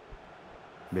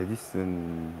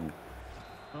 메디슨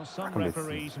Well, some Come on,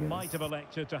 referees yes. might have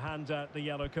elected to hand out the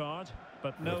yellow card,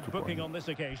 but no That's a booking point. on this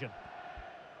occasion.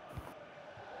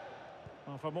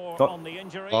 Well, for more Oh. on the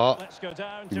injury, Oh. let's go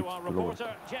down to our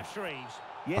reporter, Jeff Shreves.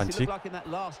 Yes, it 반칙. looked like in that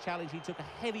last challenge he took a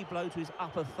heavy blow to his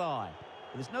upper thigh.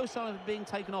 But there's no sign of it being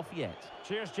taken off yet.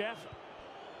 Cheers, Jeff.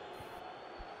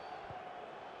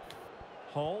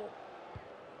 Hall.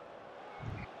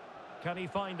 Can he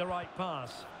find the right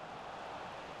pass?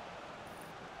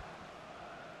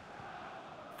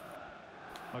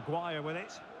 Maguire with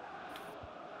it.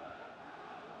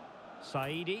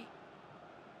 Saidi.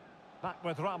 Back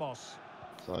with Ramos.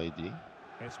 사이디.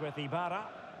 It's with Ibarra.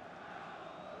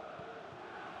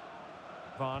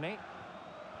 Varney.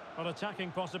 Well,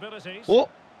 attacking possibilities.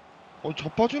 저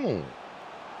빠지노.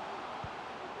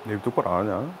 내 똑바로 안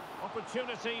하냐?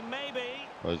 Opportunity maybe.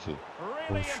 나이스.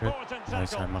 Really 오쉣. important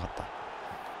나이스 잘 tackle. 막았다.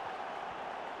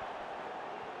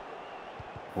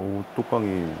 오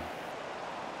똑방이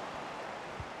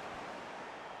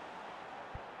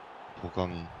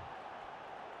도강이.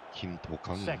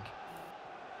 김도강이. Sek.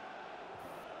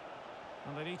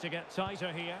 And they need to get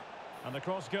tighter here. And the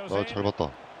cross goes in. 잘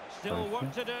봤다. Still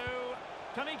work to do.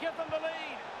 Can he give them the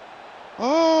lead?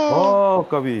 아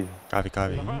까비. 까비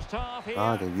까비. The first half here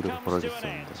아, 내 위로 comes to an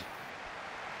벌어졌었는데. end.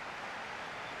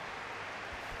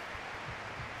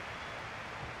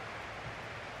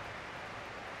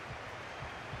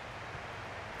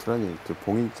 트라니 저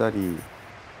봉인짜리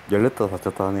열렸다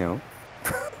닫혔다 하네요.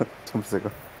 점수가.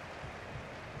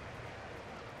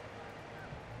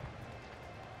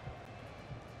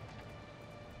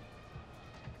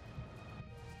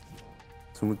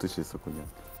 숨은 뜻이 있었군요.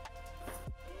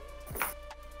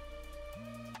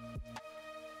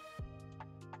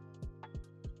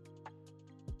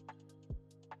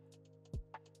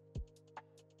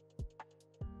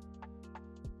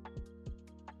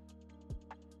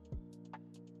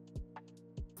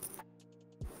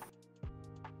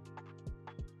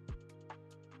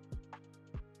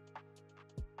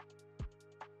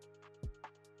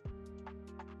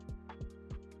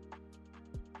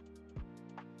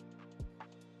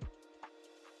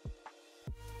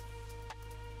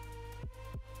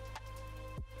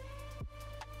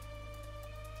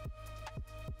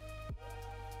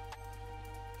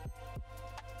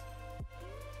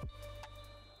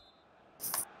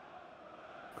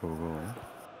 그거.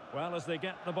 Well, as they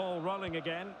get the ball rolling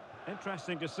again,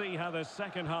 interesting to see how the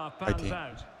second half pans Fighting.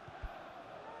 out.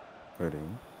 그래.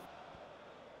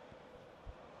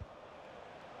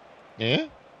 예?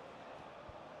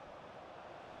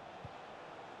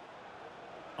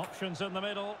 Options in the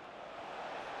middle.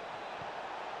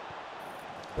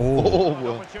 오. An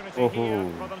뭐야? opportunity here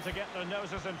오호. for them to get their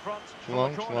noses in front.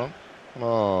 중앙 from the corner. 중앙.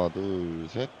 하나 둘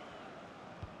셋.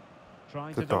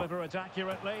 Trying to 됐다. deliver it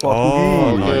accurately. 오,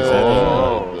 아, 나이스.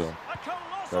 예. A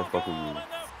colossal Nice goal back in again.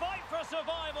 their fight for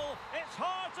survival. It's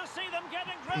hard to see them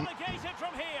getting relegated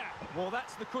from here. Well,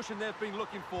 that's the cushion they've been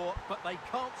looking for, but they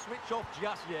can't switch off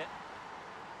just yet.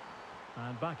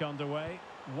 And back underway.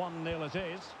 1-0 it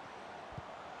is.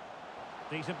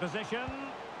 Decent position.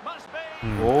 Must be.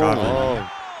 오. 까비. Goal.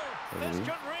 아, This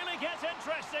could really get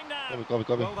interesting now.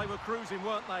 까비. Well, they were cruising,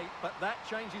 weren't they? But that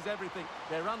changes everything.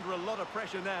 They're under a lot of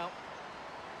pressure now.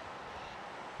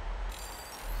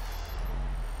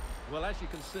 Well, as you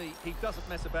can see, he doesn't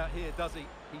mess about here, does he?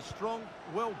 He's strong,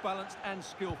 well-balanced and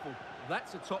skillful.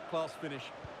 That's a top-class finish.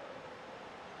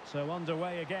 So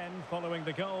underway again, following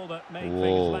the goal that made Whoa.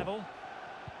 things level.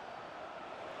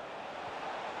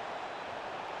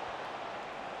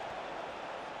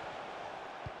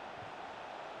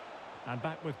 And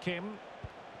back with Kim.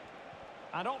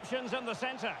 And options in the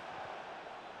centre.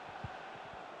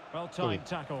 Well-timed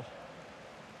tackle.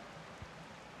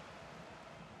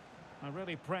 And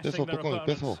really pressing 뺏어 their 뚜껑이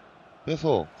opponents.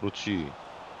 뺏어. 그렇지.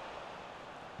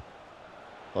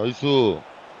 나이스.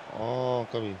 아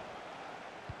까비.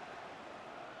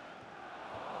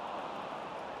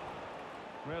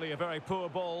 Really a very poor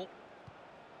ball.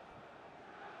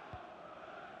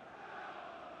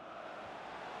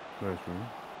 나이스.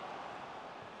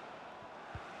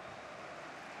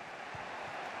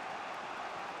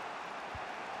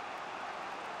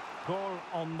 Goal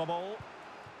on the ball.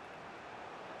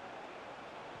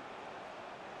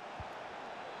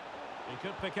 He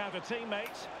could pick out a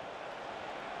teammate.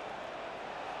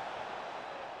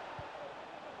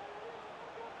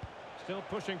 Still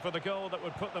pushing for the goal that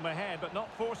would put them ahead, but not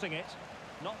forcing it.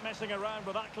 Not messing around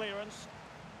with that clearance.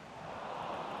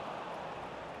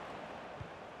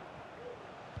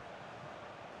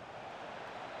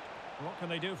 What can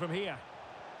they do from here?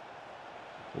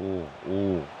 오,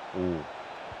 오, 오.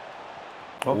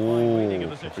 Fine reading of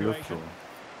the 걸렸어. situation.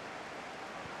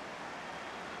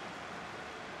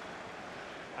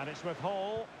 And it's with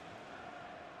Hall.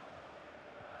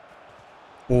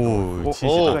 오, 지지.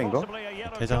 오. 인가? Possibly a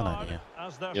yellow 대장은 card 아니에요.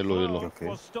 as their 옐로우, flow 옐로우. 오케이.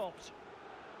 was stopped.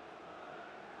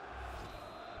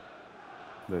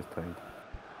 내 스타일.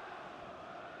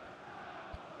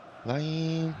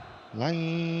 라인,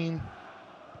 라인.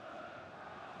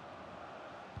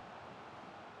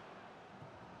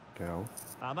 레아웃.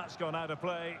 And that's gone out of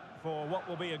play for what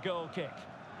will be a goal kick.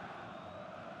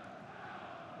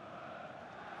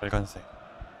 빨간색.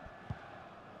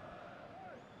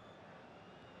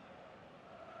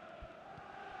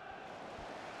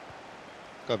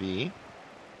 까비.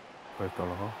 빨리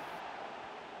따라가.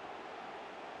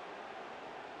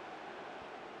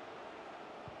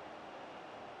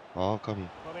 아, 까비.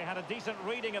 Well, they had a decent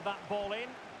reading of that ball in.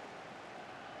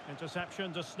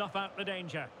 Interception to snuff out the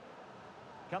danger.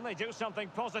 Can they do something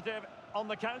positive on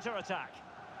the counter-attack?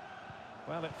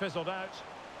 Well, it fizzled out.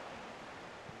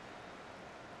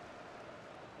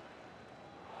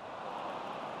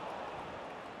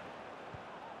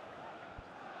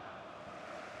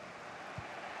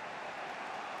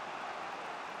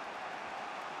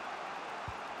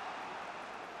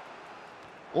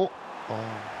 오, 아,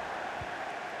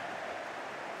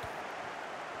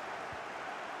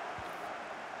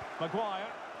 Maguire.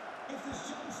 If there's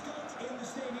John Scott in the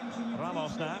stadium, can you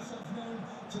Ramos please now. make yourself known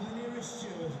to the nearest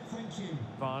steward? Thank you.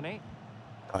 Varney.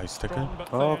 나이스 태클. Strong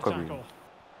but Oh, fair 까비. tackle.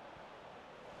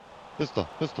 됐다,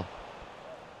 됐다.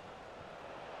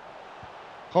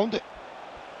 가운데.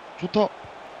 좋다.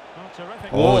 Oh,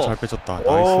 terrific. 오. 오, 잘 빼줬다.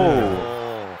 오. 나이스.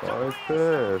 오.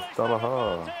 나이스.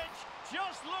 따라하.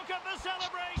 Just look at the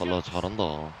celebration. 달라, 잘한다.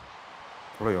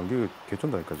 원래 연기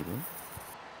개쩐다니까 지금.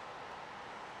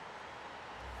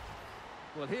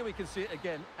 Well, here we can see it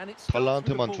again, and it's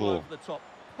달라한테만 줘. over the top,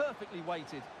 perfectly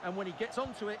weighted, and when he gets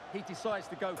onto it, he decides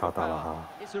to go 다 for power. 따라하.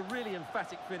 It's a really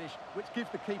emphatic finish, which gives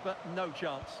the keeper no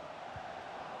chance.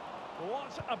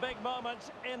 What a big moment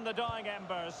in the dying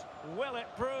embers. Will it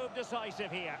prove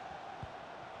decisive here?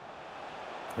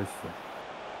 됐어.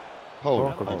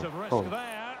 파울. Element of risk Oh.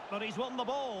 there, but he's won the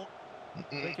ball.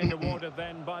 Free kick awarded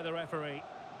then by the referee.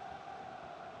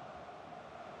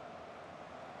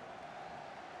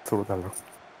 서로 달라.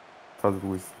 다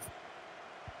누르고 있어.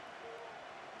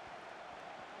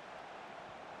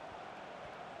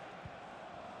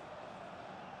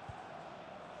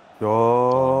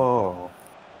 야.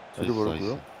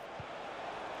 죽여버렸고요.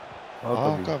 아, 아,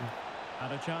 까비. 까비.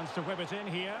 And a chance to whip it in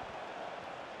here.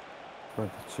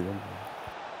 지금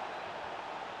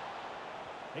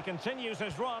He continues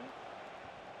his run.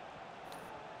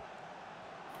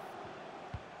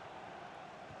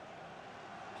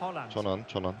 Holland. 전환,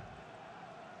 전환.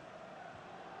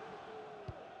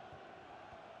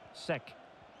 Sek.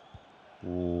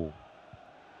 오.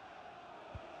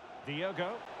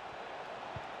 Diogo.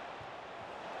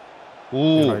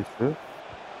 오. 나이스.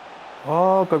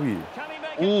 아, 까비. Can he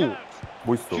make Oh. it count?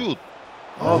 멋있어. 슛.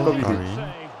 아, 아, 까비. 까비.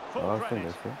 Save. Full 아, credit.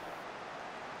 나이스.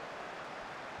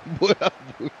 뭐야,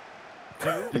 뭐.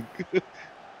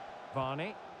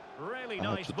 Varney. Really 아,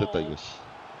 nice 좋됐다 ball. 이거 씨.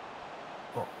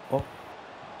 어?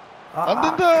 안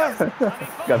된다. And he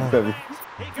falls 깜짝이야. for it.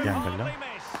 He could 야, hardly 걸려?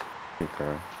 miss.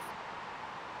 그러니까.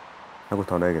 한국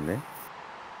더 넣어야겠네.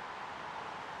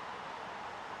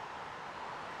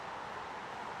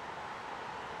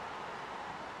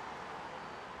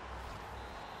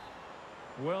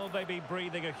 Will they be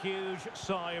breathing a huge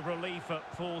sigh of relief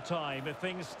at full time? If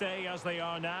things stay as they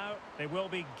are now, they will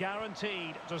be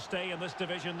guaranteed to stay in this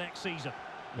division next season.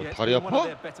 뭐, Yeah, it's 다리 been one of 아파?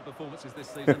 their better performances this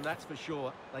season, that's for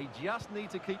sure. They just need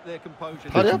to keep their composure.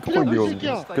 다리 They 아프냐고, should 이 take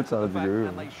새끼야. mistakes at the 그렇잖아, back, 지금.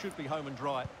 and they should be home and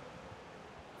dry.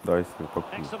 나이스. 덕분.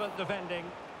 Excellent defending.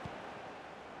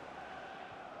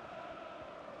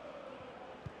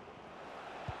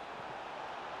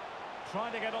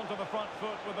 Trying to get onto the front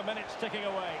foot with the minutes ticking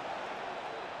away.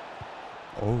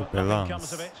 오, But nothing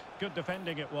comes 밸런스. of it. Good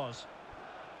defending it was.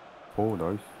 오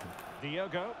나이스.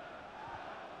 Diogo.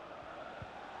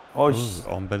 어이씨.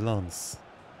 언밸런스.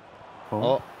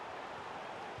 어?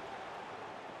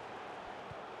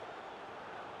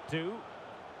 Do.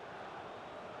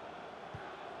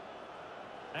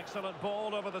 Excellent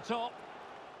ball over the top.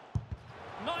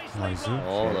 Nicely Nice.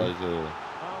 blocked. 나이스.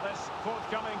 Well, this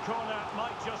forthcoming corner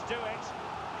might just do it.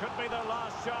 Could be their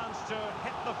last chance to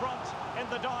hit the front in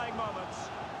the dying moments.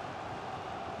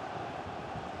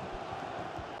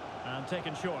 And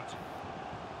taken short.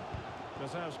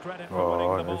 Deserves credit for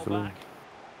winning the ball back.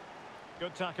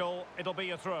 Good tackle. It'll be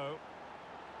a throw.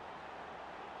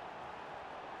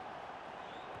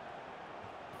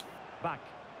 Back.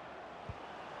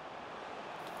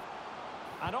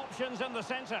 And options in the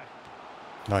centre.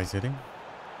 나이스 헤딩.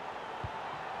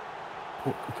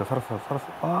 오, 진짜 살았어.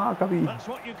 아, 까비. That's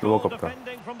what you 너무 call 아깝다.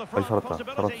 defending from the 다시 front. 살았다.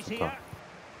 Possibilities 살았다. here.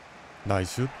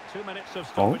 나이스 슛. 2 minutes of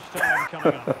stoppage time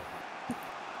coming up.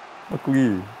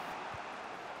 바꾸기.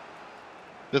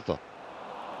 됐다.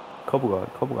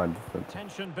 커브가 안 됐어.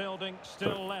 Tension building,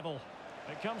 still level.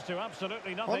 It comes to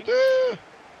absolutely nothing. 안돼.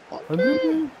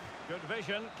 안돼. Good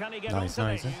vision. Can he get Nice,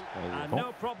 onto nice. this? And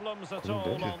no problems at all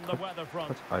그런데? on the weather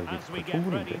front 아, 이게 as we get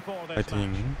충분인데? ready for this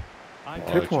match. 파이팅. I'm 텔레폰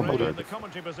Derek 한번 Ray in 해야겠어. the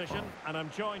commentary position, and I'm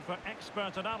joined for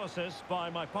expert analysis by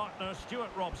my partner Stuart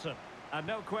Robson. And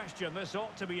no question, this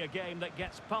ought to be a game that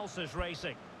gets pulses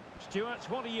racing. Stuart,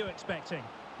 what are you expecting?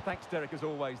 Thanks, Derek, as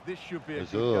always. This should be a Yes,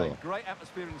 good sir. game. Great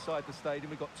atmosphere inside the stadium.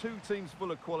 We've got two teams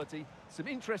full of quality, some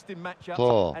interesting matchups,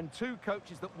 더. and two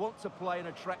coaches that want to play an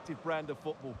attractive brand of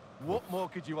football. What more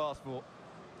could you ask for?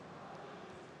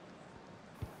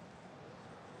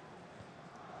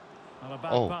 Not a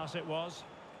bad Oh. pass it was.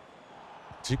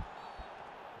 직.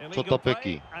 Illegal 쳤다 play,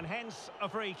 뺏기. and hence a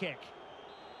free kick.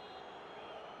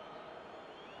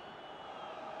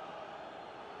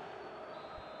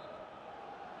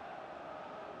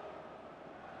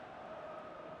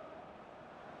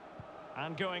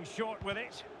 And going short with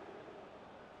it.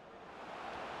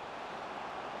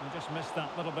 And just missed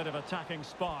that little bit of attacking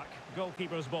spark.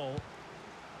 Goalkeeper's ball.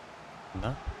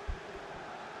 나?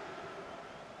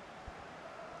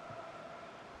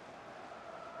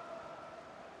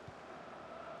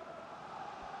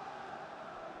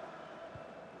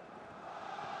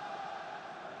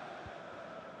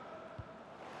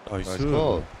 나이스. 나이스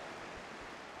컷.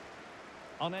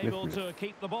 Unable to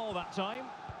keep the ball that time.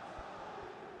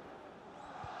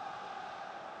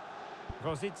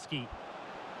 Rosicki.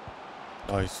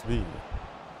 나이스 비.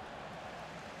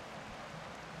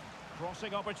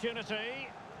 Crossing opportunity.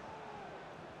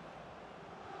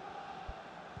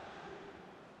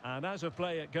 And as of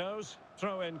play it goes.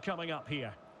 Throw in coming up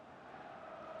here.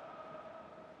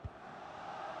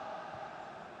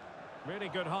 Really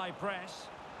good high press.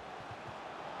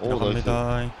 오 나이스.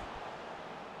 들어갑니다.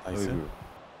 나이스. 어이구.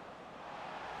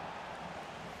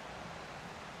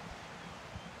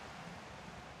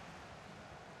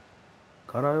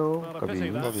 가라요. Well, a pity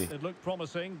까비. that. 까비. It looked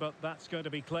promising, but that's going to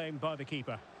be claimed by the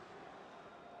keeper.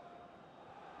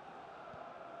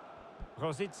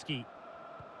 Rosicki.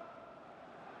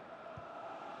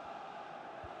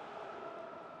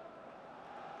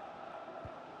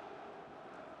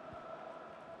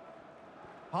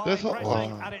 High That's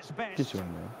pressing not- at its best.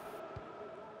 찍었네요.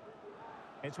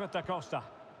 It's with Da Costa.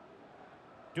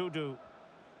 Dudu.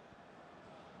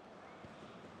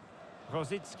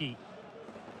 Rosicki.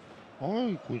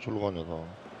 아이 공이 절로 가냐 다.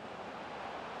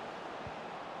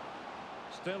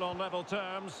 Still on level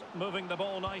terms, moving the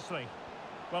ball nicely.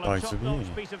 Well, a Nice to top-notch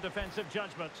be. piece of defensive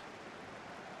judgment.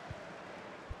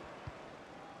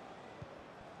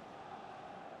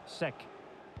 Sek.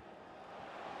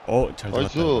 잘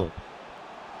나이스. 들어갔다.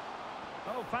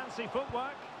 Oh, fancy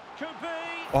footwork. Could be.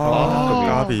 아, Throws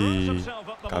까비. himself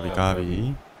up the 까비 ball.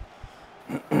 까비.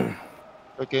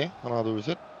 할게. 하나 둘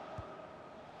셋.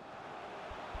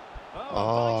 Oh,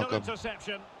 Ah, vital good.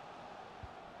 interception.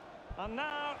 And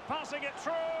now passing it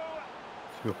through.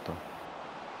 수비 없다.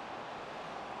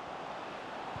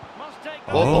 Must take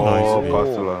Oh, the 나이스 오. 비.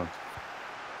 가슬란.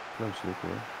 슬람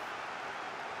지겠고요.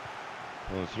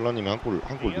 슬라님이 한골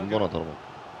넣은 거나 다름없.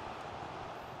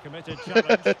 committed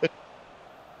challenge.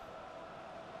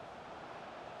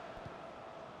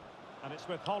 And it's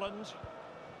with Holland.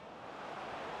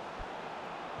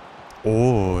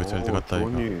 오, 잘 들어갔다 이거.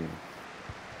 조니.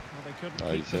 Well, they couldn't keep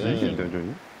Nice. possession. 진짜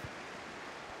조니.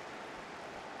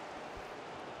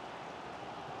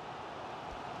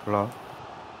 글라.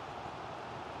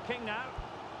 King now.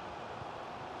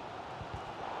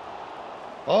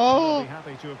 아. Will be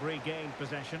happy to have regained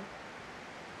possession.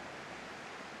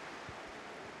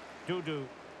 Dudu.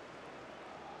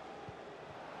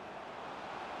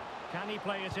 Can he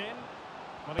play it in?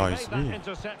 Well, he made Nice. that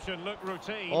interception look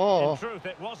routine. Oh. In truth,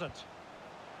 it wasn't.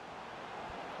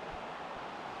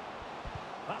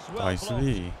 That's well 나이스 blocked.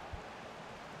 비.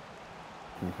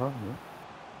 이상하네.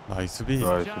 나이스 비.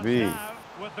 나이스 Chance 비. now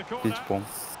with the corner. 피치뽕.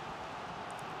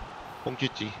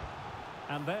 뽕찌찌.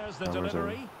 And there's the That was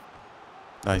delivery.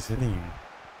 나이스 헤딩.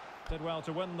 Did well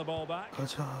to win the ball back.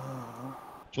 가자.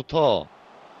 좋다.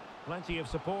 Plenty of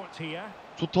support here.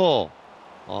 좋다.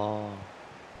 아,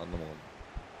 안 넘어갔네.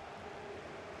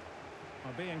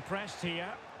 Are being pressed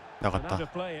here. And 나갔다. out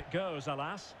of play it goes,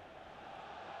 alas.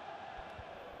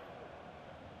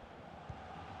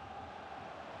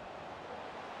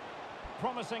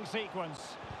 Promising sequence.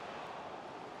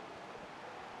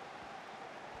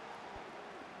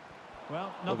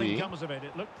 Well, nothing Kobe. comes of it.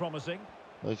 It looked promising.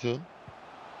 나이스.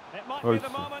 It might be the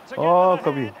나이스. moment to get 아, them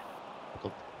까비.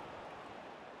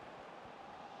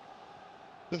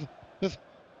 ahead.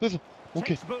 됐어.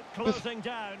 오케이. Textbook closing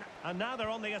down, and now they're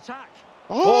on the attack.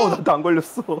 아! 나도 안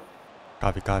걸렸어.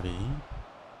 까비 까비.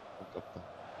 아깝다.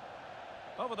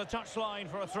 Over the touchline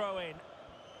for a throw-in.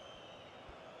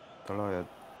 달라야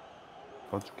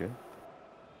넣어줄게.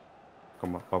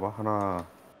 잠깐만, 봐봐. 하나,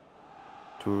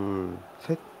 둘,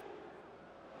 셋.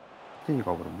 팅이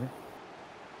가버렸네.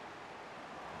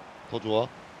 더 좋아.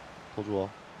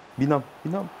 미남.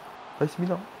 나이스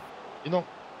미남. 인왕.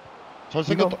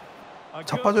 잘생겼다. A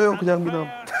잡아줘요, good 그냥 and 그냥.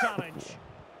 fair challenge.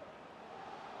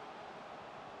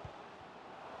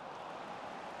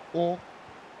 오.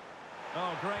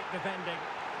 Oh, great defending.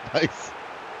 나이스.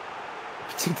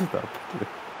 미친 듯 아프게.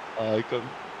 아, 이건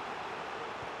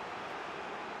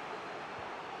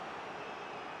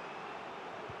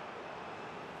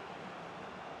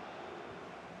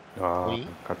아, 어이?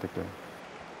 가택게.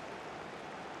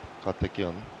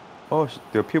 가택기한. 씨,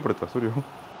 내가 피해버렸다, 소리요.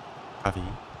 까비.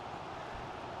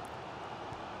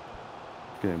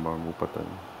 그냥 마음 못 봤다니.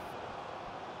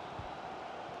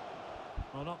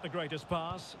 Well, not the greatest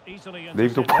pass. Easily 내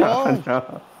입도 intercepted.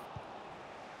 아니야.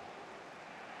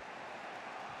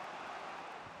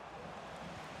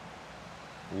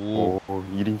 오.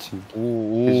 1인칭.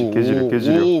 오.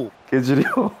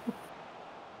 개지려.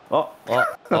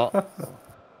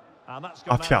 And that's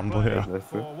앞이 gone 안 out of play 보여요. 나이스.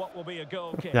 for what will be a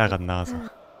goal kick. 야간 나와서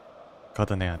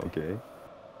걷어내야 돼. 오케이.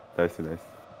 나이스.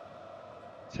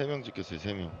 3명 찍혔어요,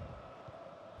 3명.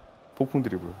 폭풍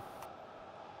드리블.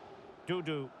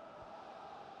 Dudu.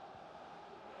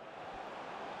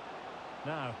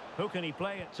 Now, who can he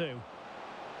play it to?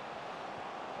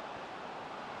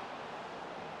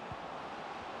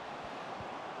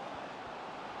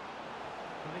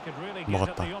 Well, he could really get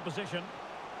at 먹었다. the opposition.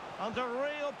 Under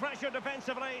real pressure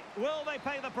defensively. Will they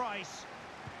pay the price?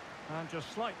 And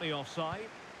just slightly offside.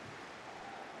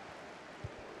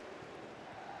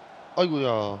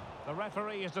 아이고야. The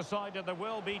referee has decided there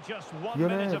will be just 1 Yeah,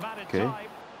 minute of added okay. time.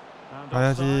 And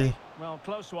가야지. offside. Well,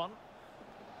 close one.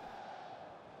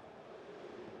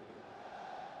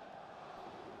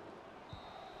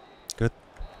 끝.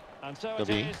 And so it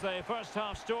Gabi. is, the first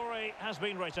half story has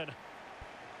been written.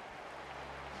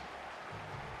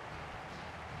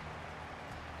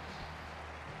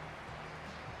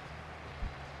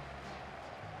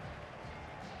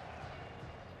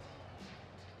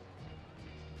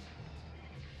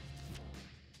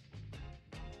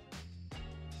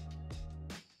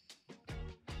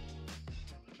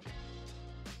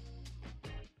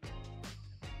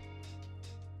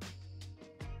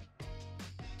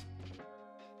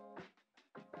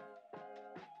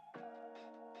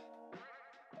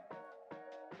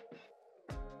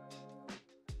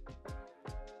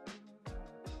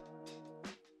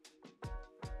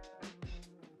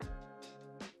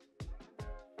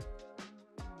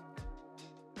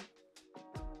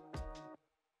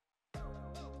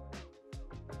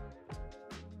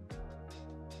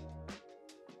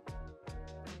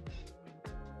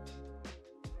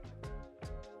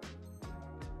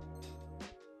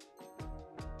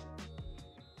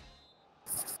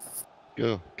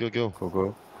 껴.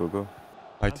 그거.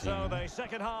 And 파이팅. so the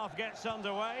second half gets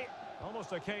underway.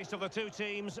 Almost a case of the two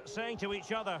teams saying to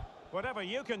each other, whatever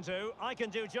you can do, I can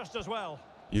do just as well.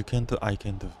 You can do, I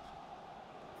can do.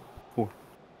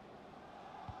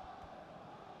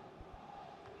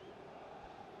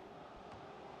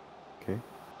 오케이.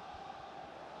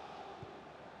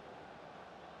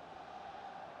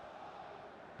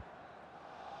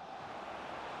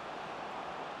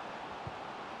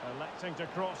 Electing to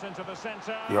cross into the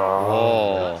centre. 야,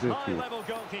 오. 이렇게. High-level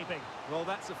goalkeeping. Well,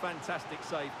 that's a fantastic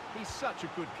save. He's such a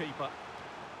good keeper.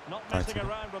 Not messing Right.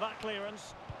 around with that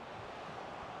clearance.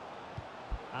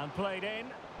 And played in.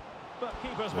 But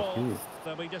keeper's ball. Lucky.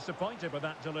 They'll be disappointed with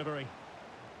that delivery.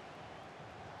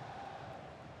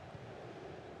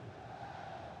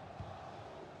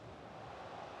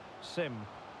 Sim.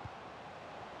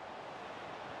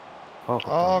 아,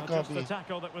 아, Just the 까비.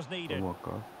 tackle that was needed. 너무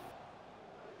아까.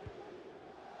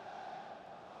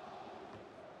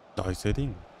 나이스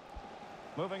헤딩.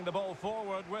 Moving the ball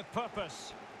forward with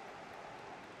purpose.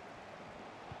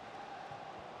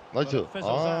 But 나이스. it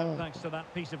fizzles out 아, thanks to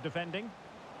that piece of defending.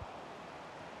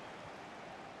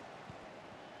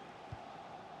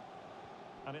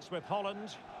 And it's with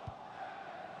Holland.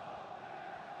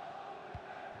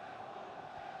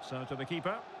 So to the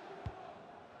keeper.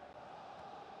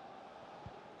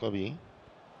 까비.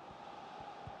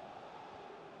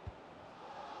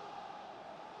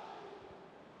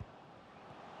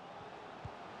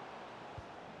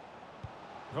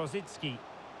 Rosicki.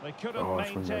 They couldn't Oh,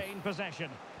 maintain possession.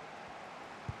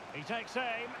 He takes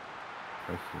aim.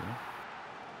 나이스.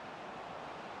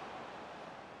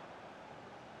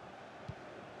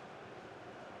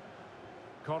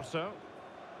 Corso.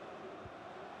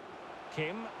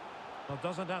 Kim. Well,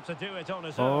 doesn't have to do it on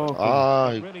his 어, own.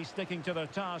 아, Really sticking to their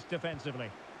task defensively.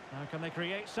 Now can they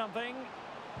create something?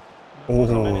 Oh, It was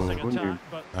a menacing good attack,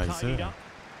 but nice. tidied up.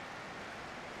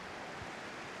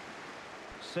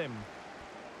 Sim.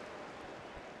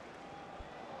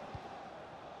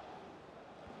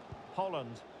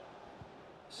 Holland.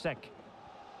 Sek.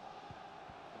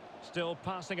 Still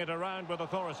passing it around with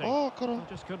authority. 아, 깔아.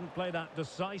 Just couldn't play that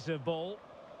decisive ball.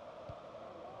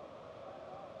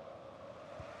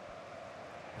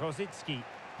 Rosicki.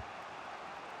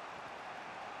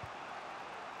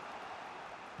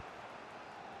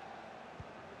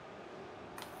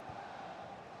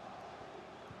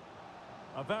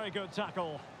 A very good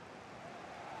tackle.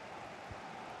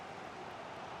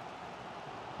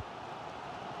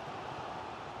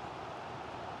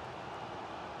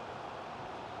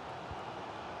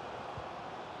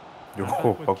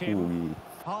 요거 바꾸기.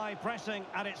 High pressing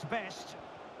at its best.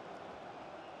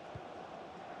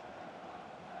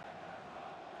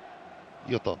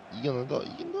 이겼다. 이겨낸다.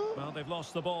 이긴다. Well, they've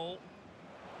lost the ball.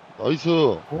 나이스.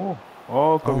 오.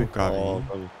 아, 까비. 아우, 까비. 아,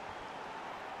 까비.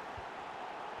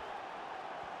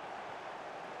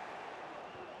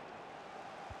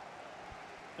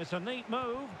 It's a neat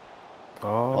move. 아, The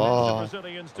아,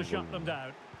 Brazilians to shut them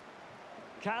down.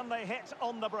 Can they hit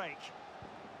on the break?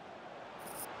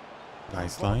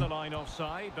 나이스 라인. Borderline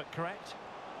offside, but correct.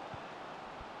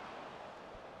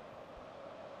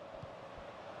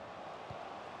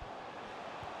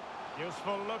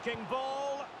 Useful looking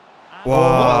ball. And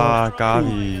와, through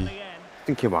까비. in the end.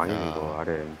 띵키 많이 야. 이거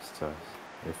아래 진짜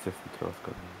SS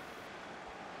들어갔거든.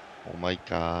 오 마이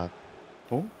갓.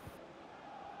 어?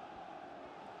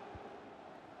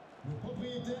 Le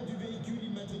propriétaire du véhicule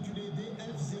immatriculé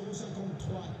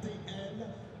DF053TL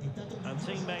est attendu. And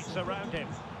teammates around him.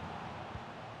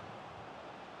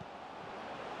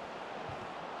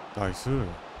 나이스.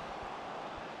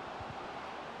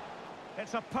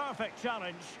 It's a perfect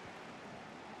challenge.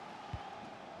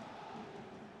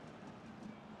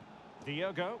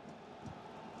 Diogo.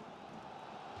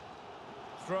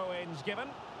 Throw-ins given.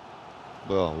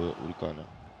 뭐야, 왜 우리 거 아니야?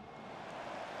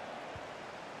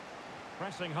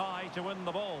 Pressing high to win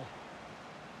the ball.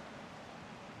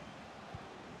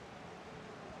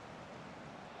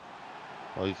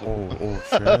 나이스. 오, 오,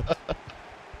 쉣.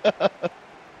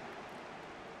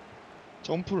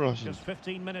 점프를 하시네. Just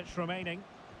 15 minutes remaining.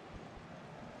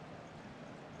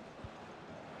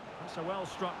 That's a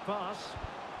well-struck pass.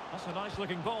 That's a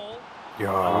nice-looking ball.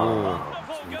 야,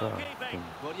 Wonderful 진짜. goalkeeping.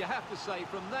 Well, you have to say,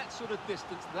 from that sort of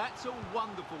distance, that's a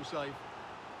wonderful save.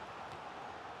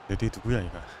 내 뒤에 누구야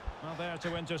이거? Well, there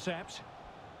to intercept.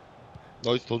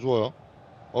 나이스, 더 좋아요.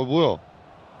 아, 뭐야?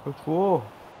 구워.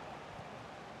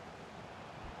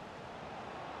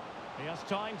 He has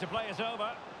time to play it over.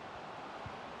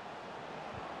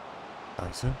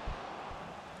 나이스.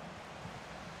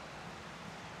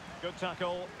 Good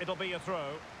tackle. It'll be a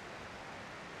throw.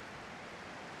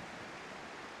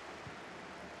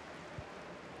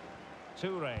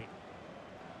 Toure.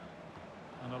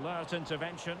 An alert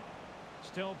intervention.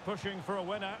 Still pushing for a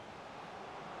winner.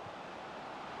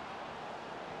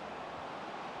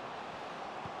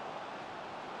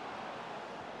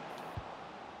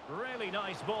 Really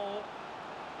nice ball.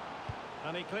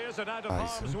 And he clears it out of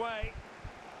Nice. harm's way.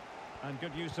 And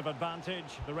good use of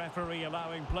advantage. The referee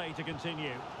allowing play to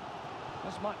continue.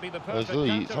 This might be the perfect 그래서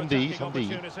이 counter-attacking 3대2, 3대2.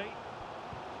 opportunity.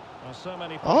 Well, so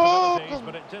many Ah, possibilities, come-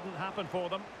 but it didn't happen for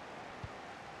them.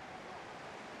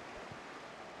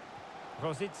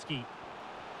 Rosicki.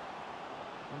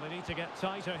 Well, they need to get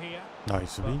tighter here,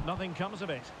 나이스 비. but nothing comes of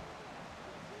it.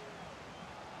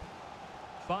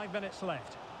 5 minutes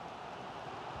left.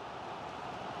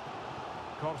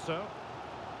 Corso.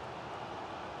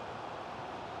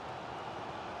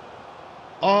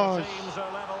 아, The teams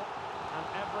are level, and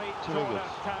every 체력이 corner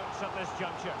없어. counts at this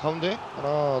juncture. 가운데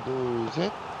하나, 둘,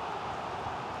 셋.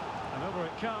 And over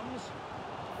it comes.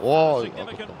 와,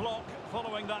 Significant 아깝다. block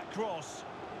following that cross.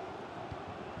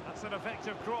 That's an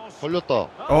effective cross. 걸렸다.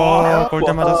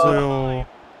 골대 맞았어요.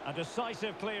 A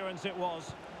decisive clearance it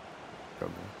was.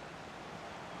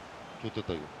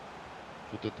 좋됐다 이거.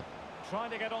 좋됐다.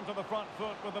 Trying to get onto the front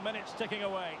foot with the minutes ticking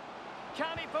away.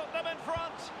 Can he put them in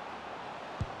front?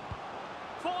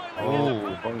 Foiling his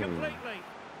opponent bang. completely.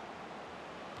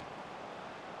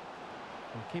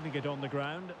 And keeping it on the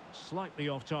ground, slightly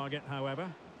off target, however.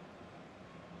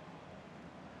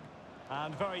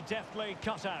 And very deftly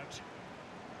cut out.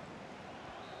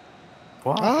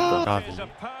 와, 아, It is a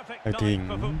perfect 파이팅. night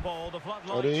for football. The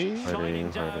floodlights 파이팅. shining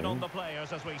파이팅, down 파이팅. on the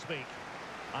players as we speak.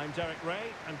 I'm Derek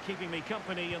Ray, and keeping me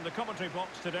company in the commentary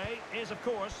box today is, of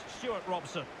course, Stuart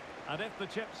Robson. And if the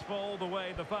chips fall the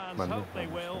way the fans hope they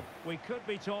will, we could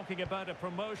be talking about a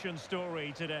promotion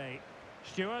story today.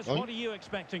 Stuart, what are you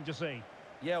expecting to see?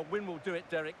 Yeah, win will do it,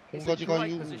 Derek. It's a 공까지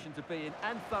great 가요. position to be in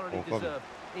and thoroughly 깜짝이야. deserved.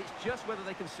 It's just whether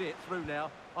they can see it through now.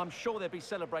 I'm sure they'll be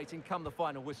celebrating come the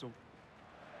final whistle.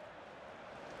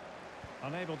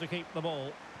 Unable to keep the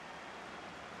ball.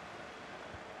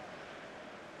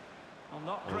 Well,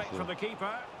 not great from the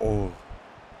keeper. 오,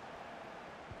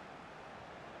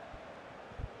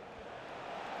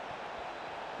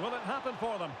 Will it happen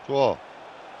for them? 좋아.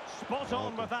 Spot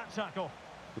on with that tackle.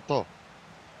 좋다.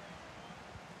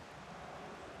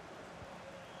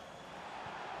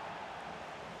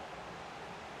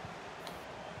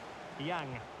 Yang.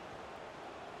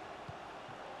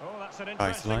 Oh, that's an Nice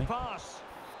interesting line. pass.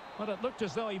 But it looked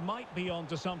as though he might be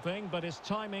onto something, but his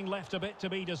timing left a bit to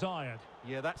be desired.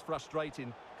 Yeah, that's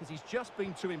frustrating because he's just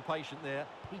been too impatient there.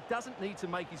 He doesn't need to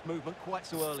make his movement quite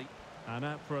so early. And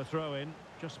out for a throw-in,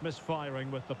 just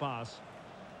misfiring with the pass.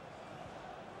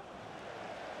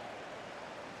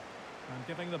 And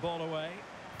giving the ball away.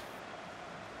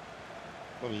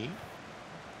 까비.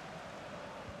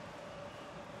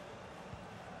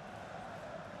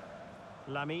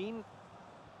 Lamine.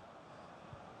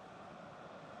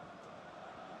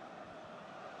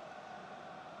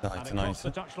 And 나이스 across the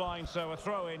나이스. touchline, so a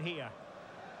throw-in here.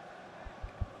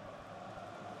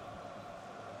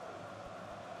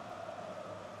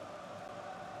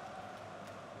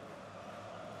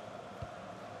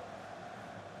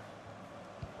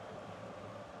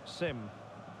 Sim.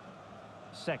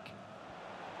 Sek.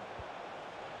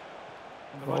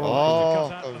 And the right Oh.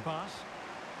 to cut out the pass.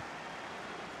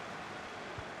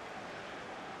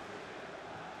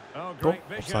 Oh, great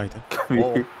vision. 옵사이드.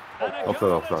 And a 없어,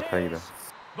 goal 없어. it 다행이다. is.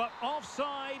 But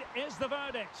offside is the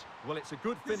verdict. Well, it's a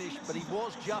good finish, but he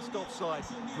was just offside.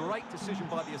 Great decision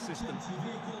by the assistant.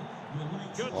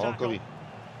 Good 아, tackle. 까비.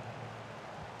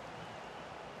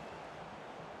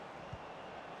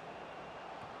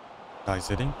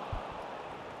 나이스 헤딩.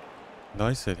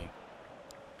 나이스 헤딩.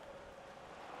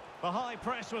 The high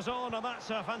press was on, and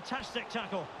that's a fantastic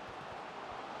tackle.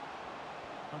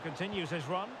 And continues his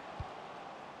run.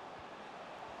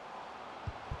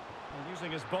 And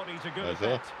using his body to good That's it.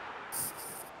 effect.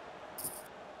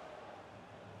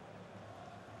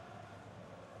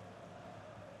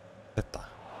 됐다.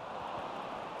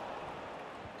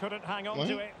 Couldn't hang on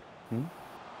to it.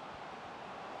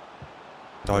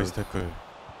 나이스 태클.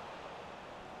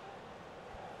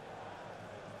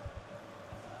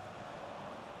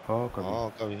 아, 까비.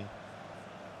 아, 까비.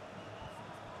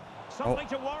 Something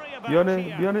to worry about 미안해,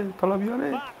 here. 미안해, 달라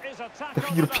미안해. That is a tackle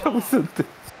내가 이로 with the 피하고 heart. 있었는데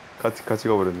같이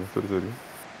가버렸네. 소리.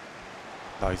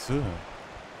 나이스.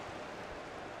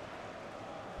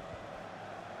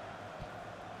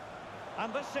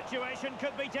 And this situation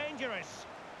could be dangerous.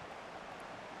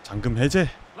 잠금 해제.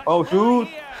 Let's Oh, try shoot.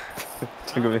 here.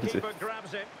 잠금 And the 해제. keeper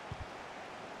grabs it.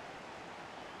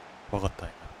 막았다.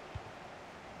 이거.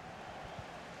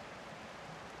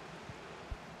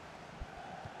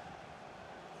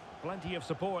 Plenty of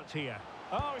support here.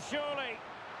 Oh, surely.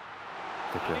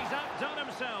 And 됐죠. he's outdone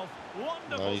himself.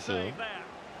 Wonderful Nice, save there.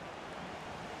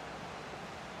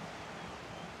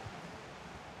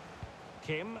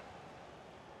 Kim.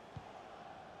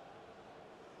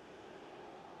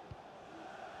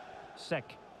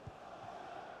 Sek.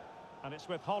 And it's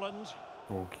with Holland.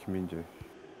 오, 김민재.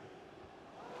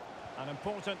 An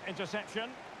important interception.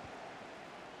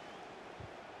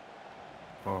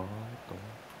 아, 또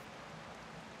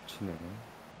치네.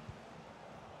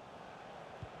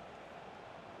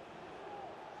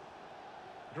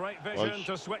 Great vision 아이씨,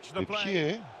 to switch the 왜 play. 피해?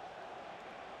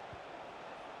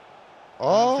 And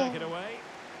아, take it away.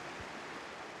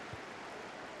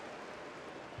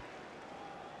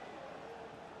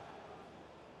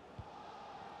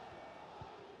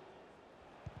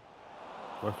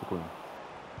 맛있군.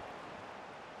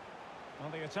 Well,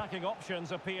 the attacking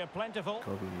options appear plentiful,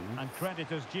 and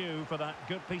credit is due for that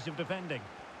good piece of defending.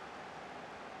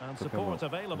 And support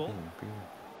available.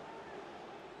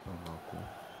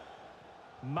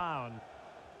 Mount.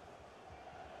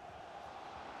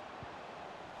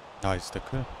 나이스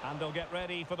태클. And they'll get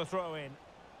ready for the throw-in.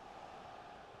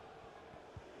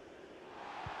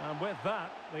 And with that,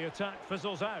 the attack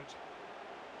fizzles out.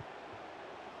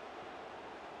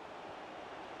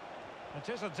 It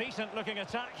is a decent-looking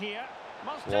attack here.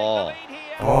 Must take the Wow. lead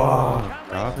here. Wow. Can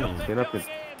they Wow. stop it Get up going in-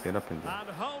 in? get up in there. And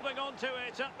holding on to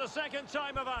it at the second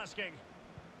time of asking.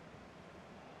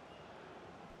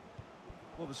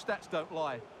 Well, the stats don't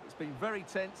lie. It's been very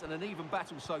tense and an even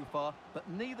battle so far, but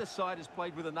neither side has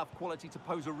played with enough quality to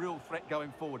pose a real threat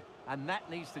going forward, and that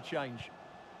needs to change.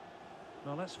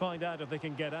 Well, let's find out if they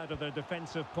can get out of their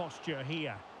defensive posture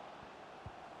here.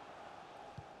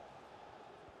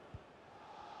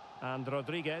 And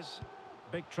Rodriguez,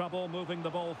 big trouble moving the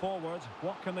ball forward.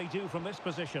 What can they do from this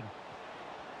position?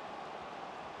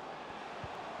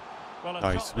 Well, a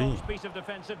Nice top-notch win. piece of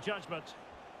defensive judgment.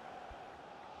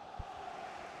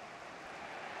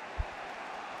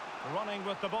 Running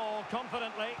with the ball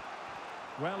confidently.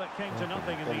 Well, it came to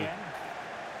nothing in the end.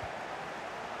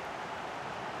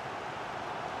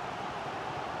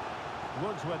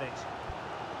 Woods with it.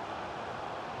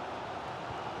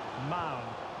 Mound.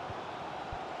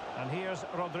 And here's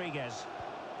Rodriguez.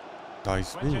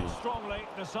 나이스 Went 비. in strongly,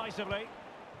 decisively.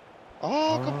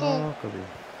 아, 아깝다. 아깝이.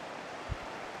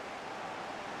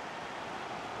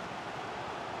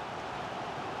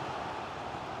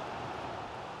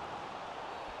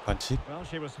 반칙. Well,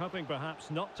 she was hoping perhaps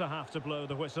not to have to blow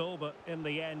the whistle, but in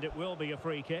the end it will be a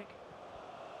free kick.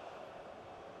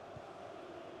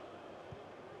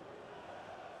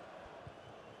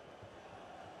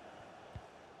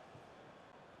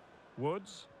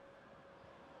 Woods.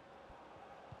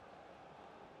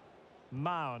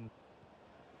 Mound.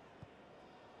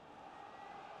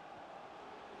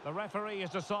 The referee has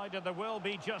decided there will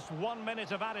be just 1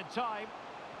 minute of added time.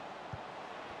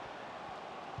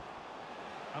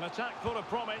 An attack full of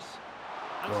promise.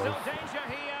 And still danger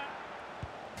here.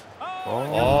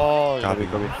 아, 까비.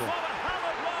 이거 And what a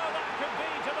hammer blow that could be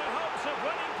to the hopes of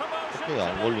winning promotion. 태클이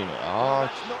안 걸리네. 아,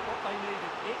 That's not what they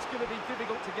needed. It's going to be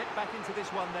difficult to get back into this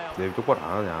one now. 내 똑바로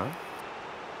안 하냐?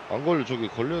 안 걸려. 저기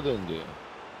걸려야 되는데.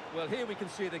 Well, here we can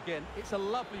see it again. It's a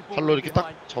lovely ball 팔로 이렇게 딱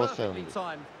behind, 잡았어야 perfectly 하는데.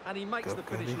 timed, and he makes the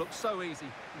finish 까비. look so easy.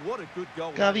 What a good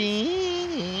goal.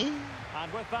 까비. And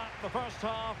with that, the first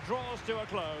half draws to a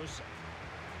close.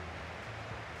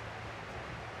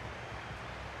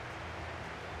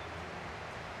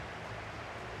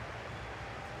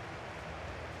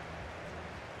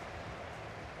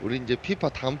 우리 이제 피파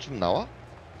다음 주 나와?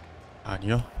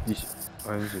 아니요.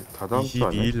 아니지. 다다음 주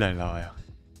아니야? 22일 날 나와요.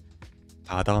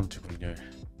 다다음 주 금요일.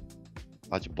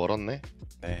 아직 멀었네.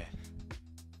 네.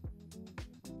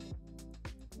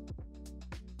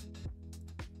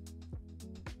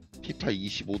 피파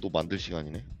 25도 만들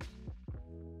시간이네.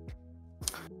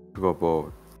 그거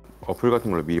뭐 어플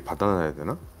같은 걸로 미리 받아놔야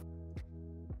되나?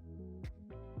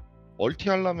 얼티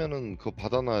하려면은 그거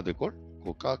받아놔야 될 걸?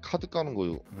 그거 카드 까는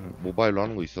거 모바일로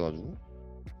하는 거 있어가지고.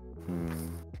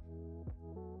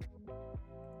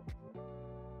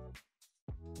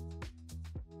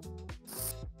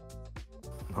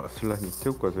 아, 슬라님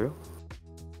태국 가세요?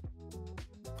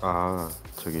 아,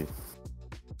 저기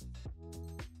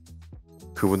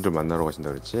그분들 만나러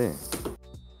가신다 그랬지?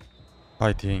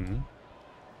 파이팅.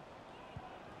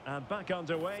 And back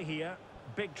underway here.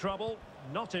 Big trouble.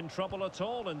 Not in trouble at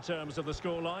all in terms of the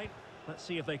scoreline. Let's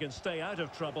see if they can stay out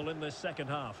of trouble in this second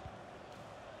half.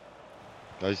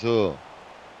 나이스.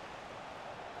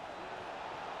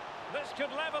 This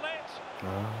could level it.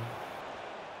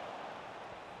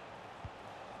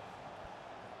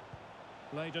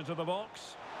 Laid into the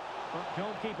box. But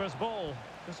goalkeeper's ball.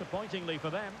 Disappointingly for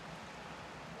them.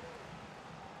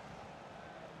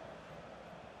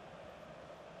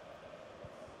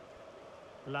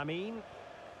 Lamine.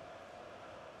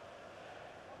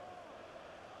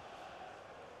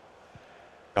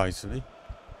 나이스 비.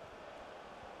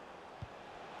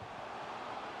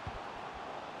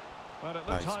 Well, it looked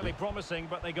Nice highly win. promising,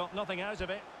 but they got nothing out of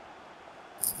it.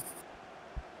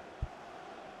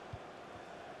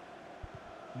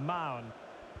 Mound.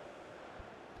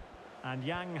 And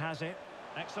Yang has it.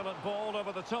 Excellent ball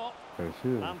over the top.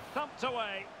 나이스. And thumped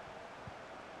away.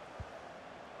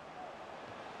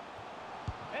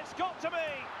 It's got to be.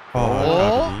 아,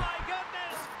 어? 까비. My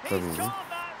goodness, he's 까비. caught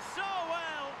that so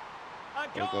well. A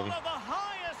goal 까비. of the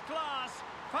highest class.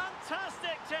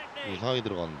 Fantastic technique. 이상하게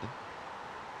들어갔는데.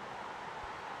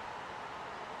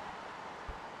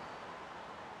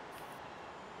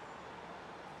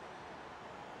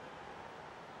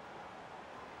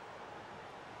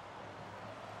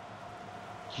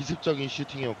 기습적인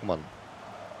슈팅이었구만.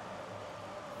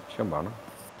 시간 많아.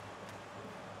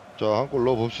 자, 한 골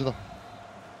넣어 봅시다.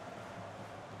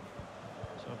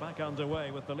 So back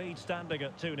underway with the lead standing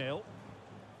at 2-0.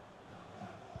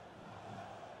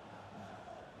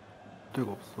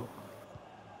 데가 없어.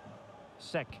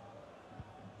 Sek.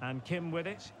 And Kim with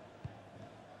it.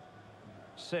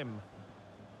 Sim.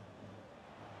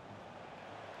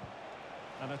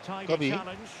 And a tidy Copy.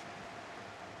 challenge.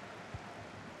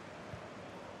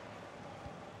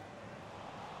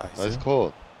 나이스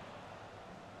컷.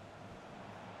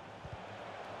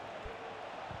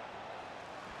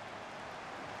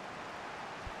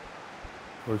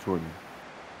 좋았네.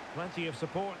 Plenty of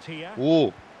support here.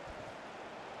 오.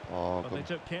 아, But they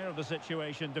took care of the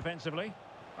situation defensively.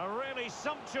 A really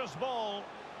sumptuous ball.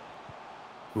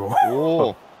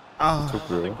 오. 아,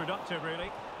 Nothing productive,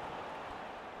 really.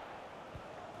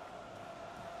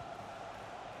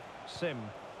 Sim.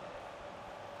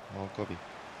 까비.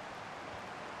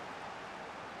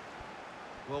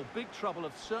 Well, Big Trouble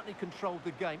have certainly controlled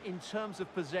the game in terms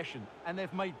of possession, and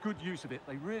they've made good use of it.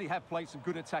 They really have played some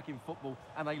good attacking football,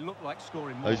 and they look like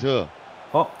scoring more. 나이스.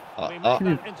 We made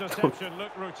that interception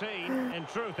look routine. In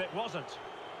truth, it wasn't.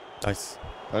 나이스.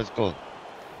 나이스 컷.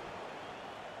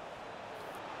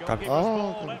 Goalkeeper's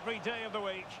ball every day of the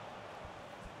week.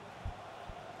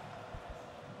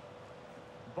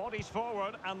 Bodies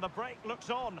forward, and the break looks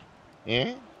on.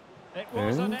 예? It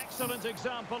was an excellent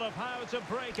example of how to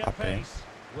break at pace.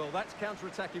 Well, that's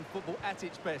counter-attacking football at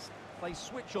its best. They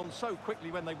switch on so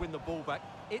quickly when they win the ball back.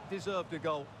 It deserved a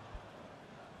goal.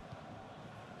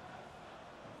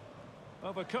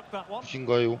 Overcooked that one.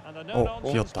 신가요? And a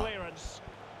no-nonsense 비었다. clearance.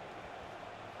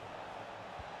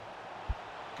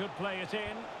 Could play it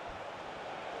in.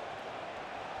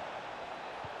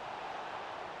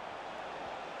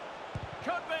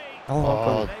 Could be.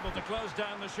 Able to close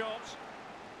down the shots.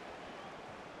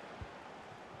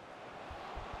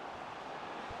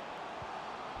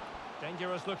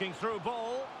 Dangerous looking through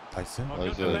ball. 나이스. Oh,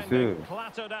 good Nice. defending.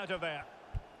 Clattered out of there.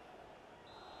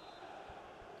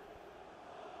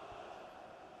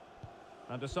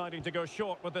 And deciding to go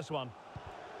short with this one.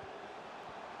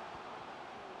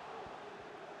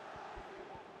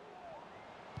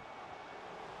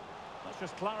 Let's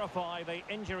just clarify the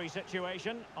injury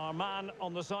situation. Our man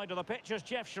on the side of the pitch is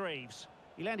Jeff Shreves.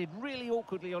 He landed really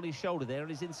awkwardly on his shoulder there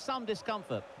and is in some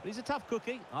discomfort. But he's a tough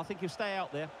cookie. I think he'll stay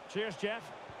out there. Cheers, Jeff.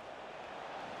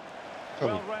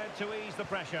 Well read to ease the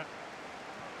pressure.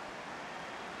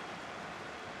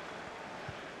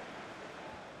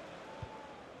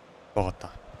 먹었다.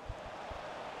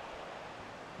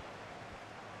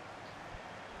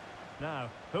 Now,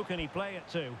 who can he play it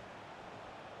to?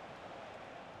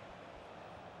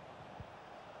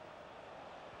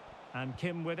 And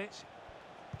Kim with it.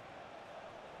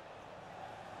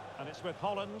 And it's with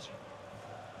Holland.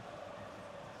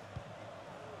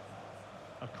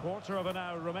 A quarter of an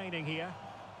hour remaining here.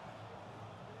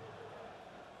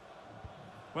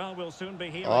 Well, we'll soon be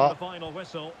hearing the final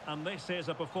whistle, and this is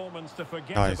a performance to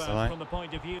forget about from the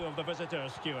point of view of the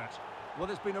visitors, Stuart. Well,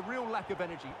 there's been a real lack of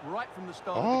energy right from the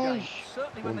start of the game.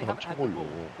 Certainly when they haven't had the ball.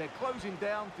 They're closing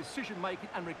down, decision-making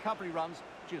and recovery runs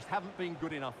just haven't been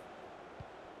good enough.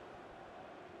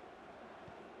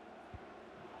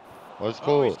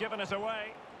 Oh, he's given us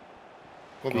away.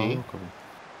 까비.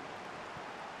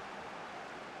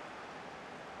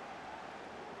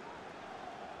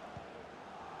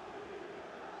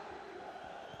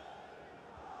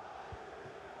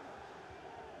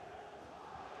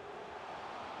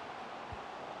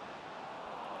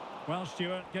 Well,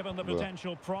 Stuart, given the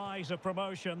potential prize of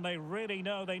promotion, they really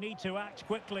know they need to act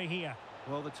quickly here.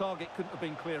 Well, the target couldn't have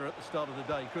been clearer at the start of the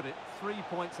day, could it? 3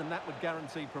 points and that would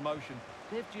guarantee promotion.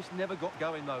 They've just never got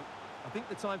going, though. I think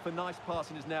the time for nice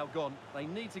passing is now gone. They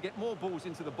need to get more balls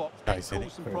into the box and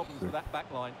cause some problems with that back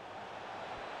line.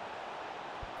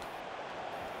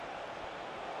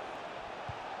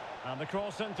 And the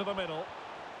cross into the middle.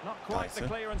 Not quite the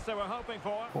clearance they were hoping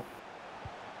for.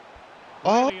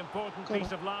 Really important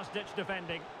piece of last-ditch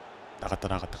defending.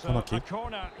 나갔다 So a 코너킥.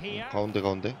 corner here.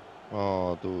 가운데.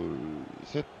 하나, 둘,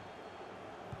 셋.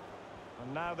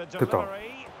 And now the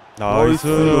delivery. 나이스.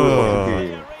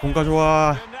 공가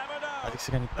좋아. You never know. 아직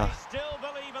시간 있다. They still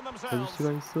believe in themselves.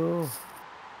 시간 있어.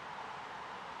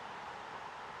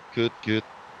 굿.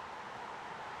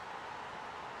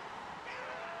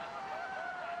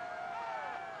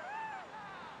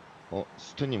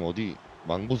 스태님 어디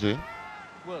망보세요?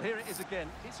 Well, here it is again.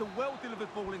 It's a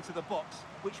well-delivered ball into the box,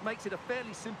 which makes it a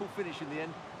fairly simple finish in the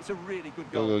end. It's a really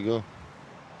good goal. 여기.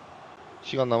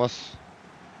 시간 남았어.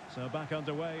 So back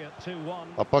underway at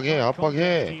 2-1. 압박해.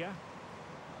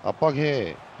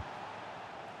 압박해.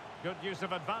 Good use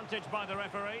of advantage by the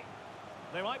referee.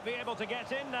 They might be able to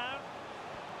get in now.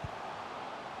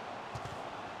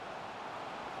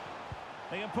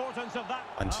 The importance of that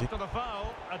반칙. after the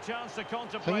foul, a chance to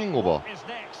contemplate 생긴 거 what 봐. is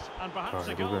next, and perhaps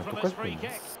아, a 이거 goal 그냥 from this 똑같이 free 됐네.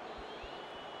 kick.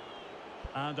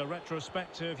 And a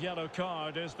retrospective yellow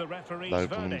card is the referee's 날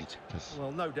보는 듯 verdict. 됐어.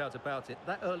 Well, no doubt about it.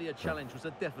 That earlier challenge was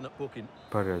a definite booking.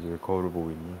 발해야지 왜 거울을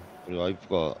보고 있니? 우리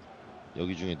와이프가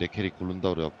여기 중에 내 캐릭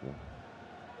고른다 그래갖고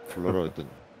골라라 했더니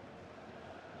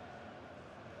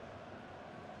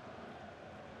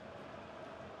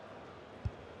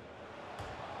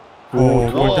오,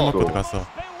 오, 골대 오. 맞고 들어갔어.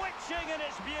 Bewitching in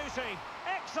its beauty.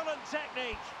 Excellent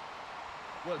technique.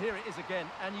 Well, here it is again,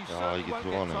 and you 야, certainly 이게 won't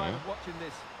get 들어가네. tired of watching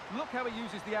this. Look how he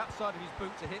uses the outside of his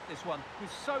boot to hit this one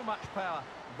with so much power.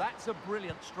 That's a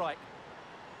brilliant strike.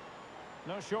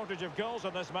 No shortage of goals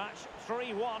in this match.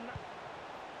 3-1.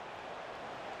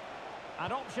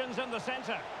 And options in the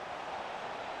centre.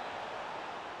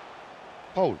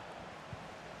 파울.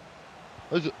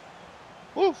 나이스.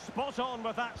 오! Spot on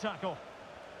with that tackle.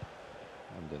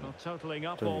 안 되네. Well, totalling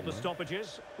up all the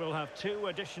stoppages, we'll have 2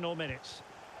 additional minutes.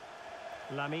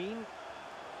 Lamine.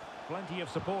 Plenty of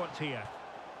support here.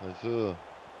 나이스.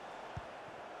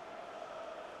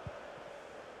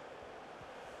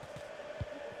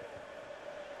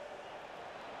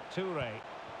 Toure.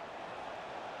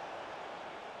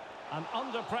 And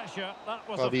under pressure, that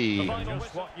was Bobby. the final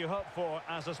whistle. What you hope for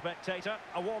as a spectator.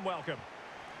 A warm welcome.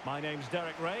 My name's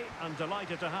Derek Ray, and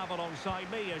delighted to have alongside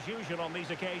me, as usual on these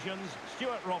occasions,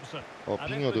 Stuart Robson. And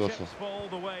빙이 if 어디 the 갔어? chips fall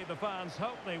the way the fans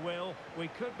hope they will, we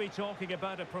could be talking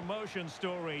about a promotion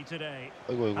story today.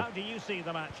 아이고 아이고. How do you see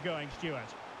the match going, Stuart?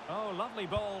 Oh, lovely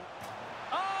ball.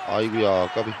 Oh, 아이고야,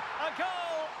 까비. a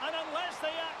goal, and unless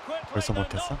they act quickly, 벌써 they're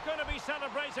못했어? not going to be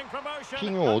celebrating promotion.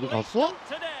 킹이 at 어디 least 갔어? not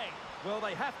today. Well,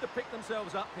 they have to pick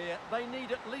themselves up here. They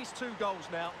need at least 2 goals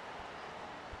now.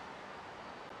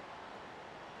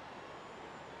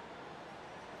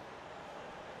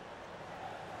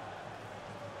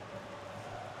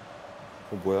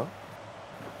 뭐야?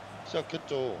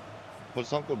 시작했죠.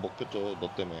 벌써 한 골 먹겠죠.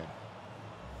 너 때문에.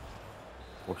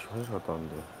 씨 화장실 갔다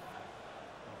왔는데.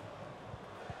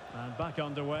 And back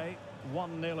underway.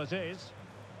 1-0 it is.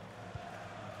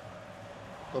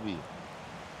 까비.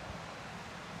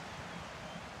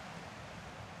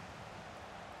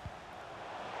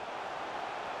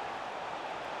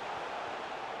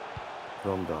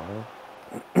 그럼다.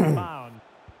 Bound.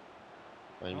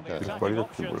 Well, the 아닙니까? attacking 빨리 잡지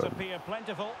options 몰랐네. appear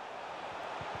plentiful,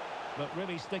 but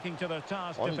really sticking to their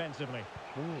task 아니. defensively.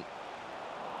 형이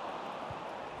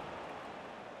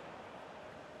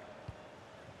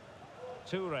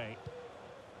Toure.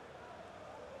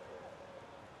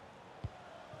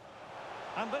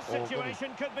 And this Oh,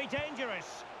 situation could be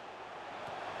dangerous.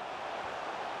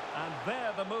 And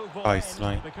there the move will Nice end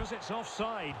line. because it's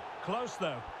offside. Close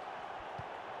though.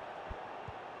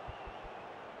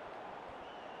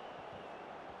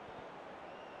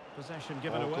 Possession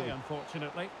given Oh, away, good.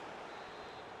 unfortunately.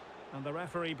 And the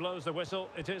referee blows the whistle.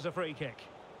 It is a free kick.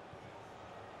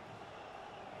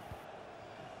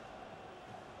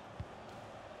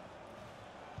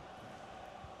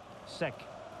 Sek.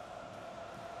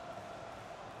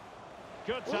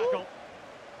 Good tackle.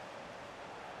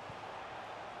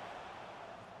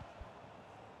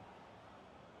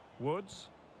 Woods.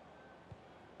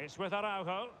 It's with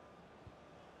Araujo.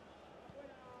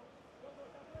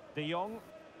 De Jong.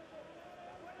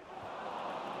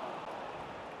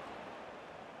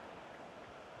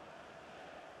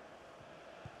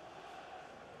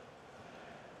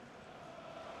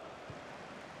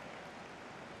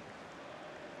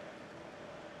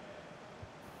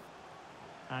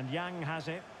 And Yang has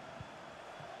it.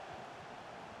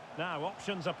 Now,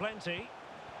 options are plenty.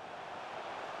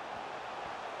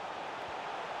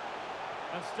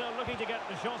 And still looking to get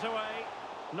the shot away.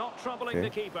 Not troubling Okay. the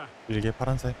keeper. 길게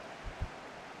파란색.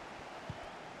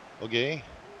 오케이.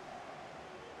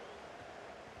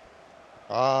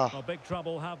 아, Well, big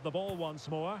trouble have the ball once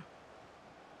more.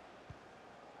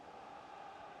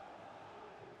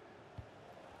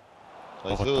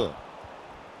 나이스.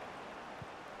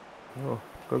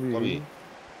 까비. 까비.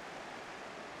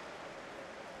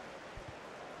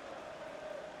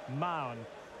 Maun.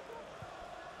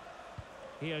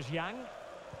 Here's Yang.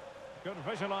 Good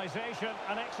visualisation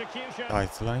and execution.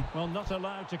 나이스 라인. Well, not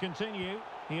allowed to continue.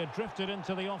 He had drifted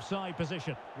into the offside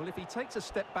position. Well, if he takes a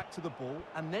step back to the ball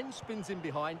and then spins in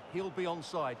behind, he'll be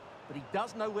onside. But he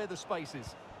does know where the space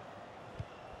is.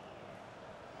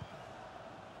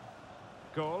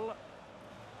 Goal.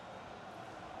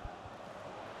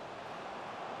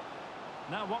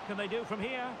 Now what can they do from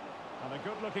here? And a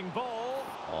good-looking ball.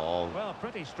 아, Well,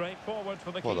 pretty straightforward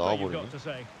for the 와, keeper, you've 나와버리네. got to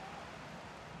say.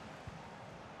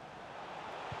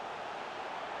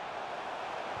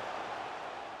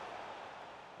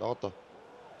 나갔다.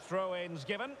 Throw-ins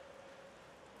given.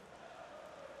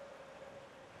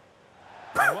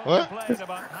 They won't complain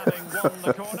about having won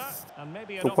the corner, and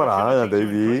maybe an 똑바로 안 하냐, opportunity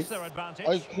to 네이비. increase their 아니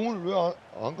advantage. 공을 왜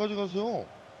안 가져가세요?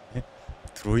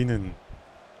 드로이는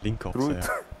링크 드로이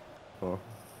없어요.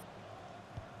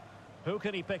 Who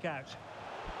can he pick out?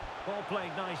 Ball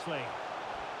played nicely.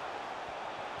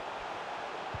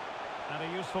 And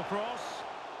a useful cross.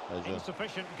 나이스.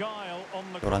 Insufficient guile on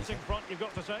the 노란색. crossing front, you've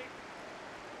got to say.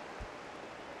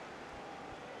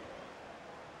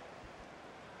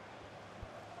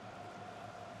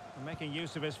 Making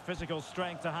use of his physical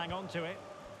strength to hang on to it.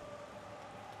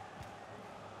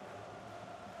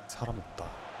 사람 없다.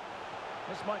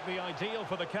 This might be ideal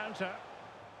for the counter.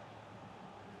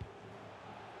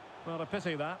 Well, a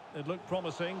pity that. It looked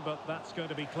promising, but that's going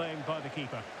to be claimed by the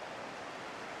keeper.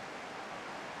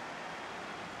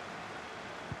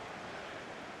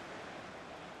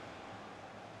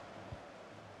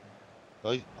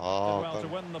 나이. Did 아, well to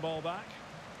깜. win the ball back.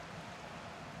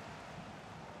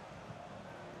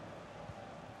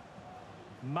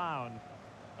 Maun.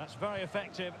 That's very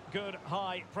effective. Good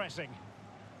high pressing.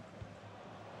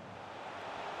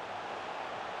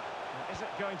 Is it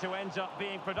going to end up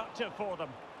being productive for them?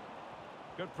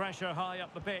 Good pressure high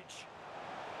up the pitch.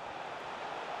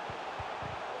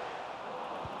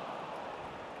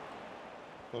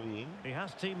 까비. He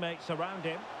has teammates around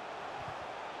him.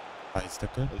 나이스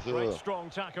태클. Great 나이스. strong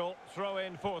tackle. Throw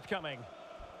in forthcoming.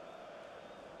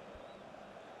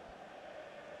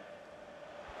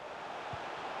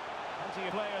 Plenty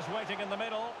of players waiting in the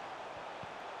middle.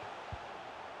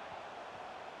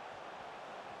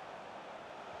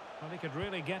 Well, he could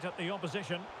really get at the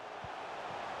opposition.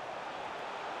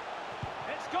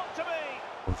 It's got to be.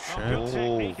 오 Oh, good 쉣.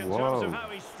 technique in terms of wow. how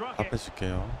he struck 앞에 it.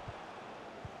 쓸게요.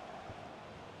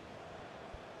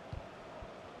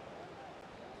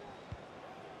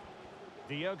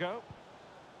 Diogo.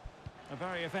 A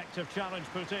very effective challenge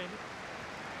put in.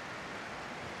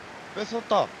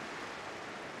 뺏었다.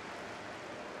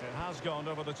 It has gone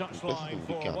over the 뺏어도 touchline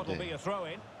for 우리께 안 what will 돼. be a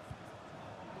throw-in.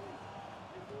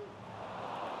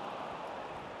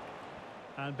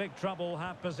 And big trouble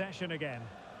have possession again.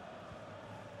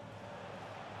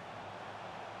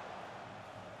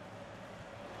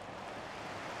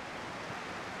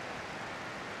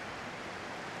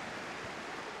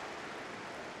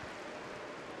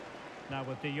 Now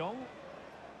with De Jong.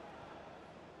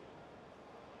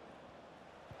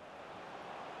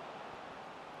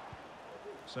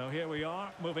 So here we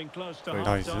are, moving close to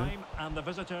Nice. half-time, and the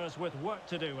visitors with work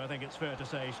to do, I think it's fair to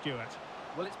say, Stuart.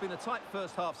 Well, it's been a tight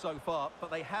first half so far, but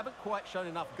they haven't quite shown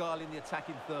enough guile in the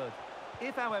attacking third.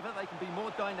 If, however, they can be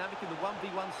more dynamic in the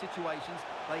 1v1 situations,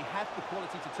 they have the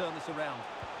quality to turn this around.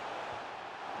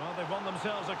 Well, they've won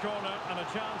themselves a corner and a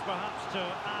chance perhaps to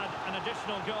add an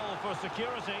additional goal for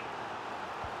security.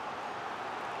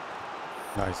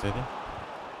 나이스 헤딩.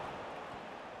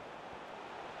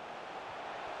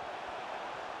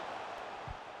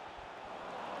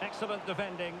 Excellent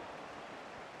defending.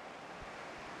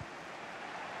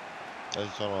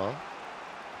 나이스 전환.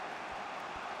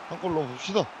 한 골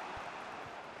넣어봅시다.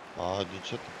 아,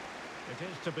 눈치챘다. It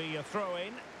is to be a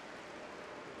throw-in.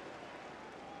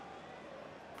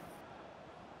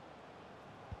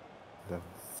 네.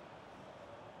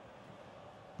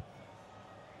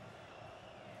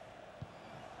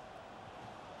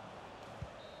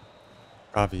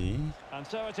 까비. And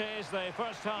so it is, the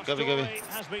first half Gabi, story Gabi.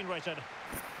 has been written.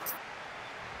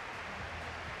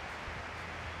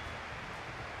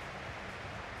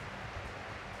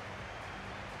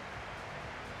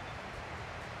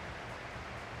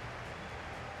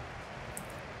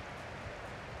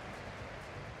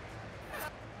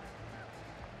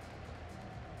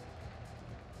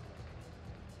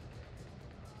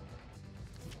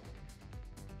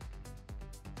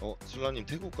 슬라님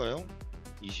태국 가요?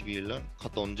 22일 날?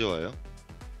 갔다 언제 와요?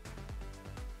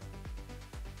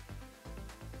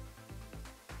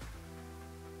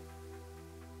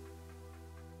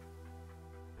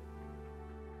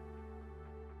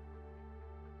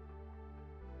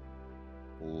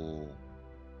 오.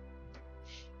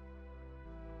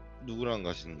 누구랑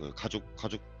가시는 거예요?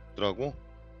 가족들하고?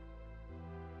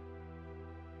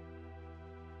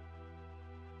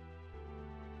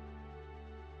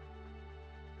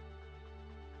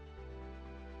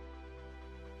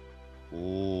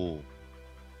 오.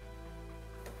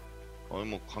 아니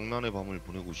뭐 광란의 밤을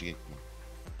보내고 오시겠구만.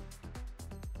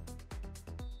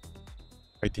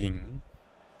 파이팅.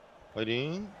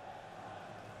 파이팅.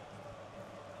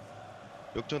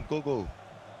 역전 고고.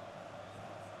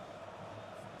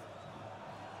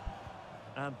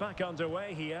 And back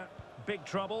underway here. Big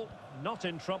trouble. Not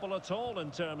in trouble at all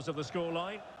in terms of the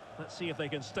scoreline. Let's see if they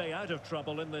can stay out of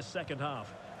trouble in this second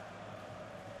half.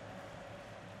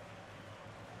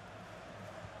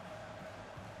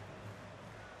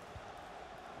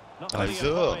 Not many Nice.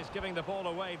 boys giving the ball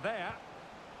away there.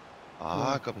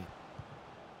 아, 까비.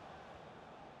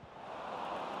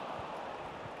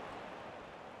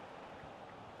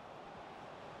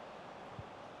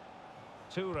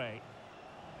 Toure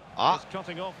아, is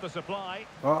cutting off the supply.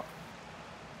 아,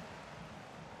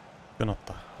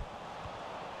 끊었다.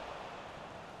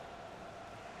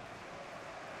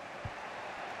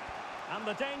 And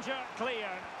the danger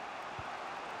cleared.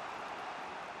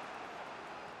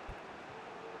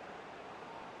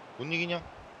 못 이기냐?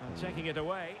 And taking it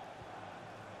away.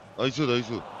 나이스,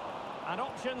 나이스. And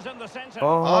options in the centre.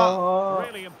 아,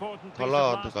 Really important piece of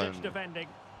달라, last-ditch 들어가야 defending.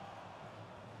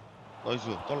 나이스.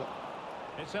 달라.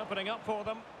 It's opening up for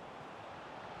them.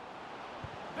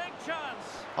 Big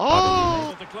chance. 아,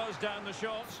 Able to close down the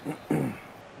shot.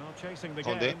 Not chasing the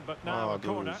가운데. game, but now a 하나,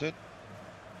 corner. 둘, 셋.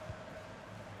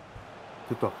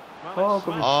 됐다. Well, 아, it's 까비.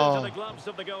 smashed 아. into the gloves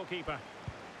of the goalkeeper.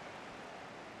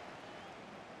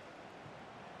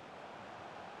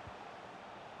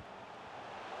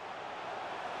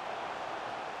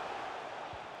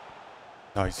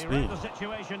 나이스 He 비. read the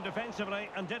situation defensively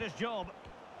and did his job.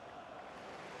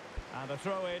 And a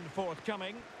throw-in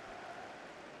forthcoming.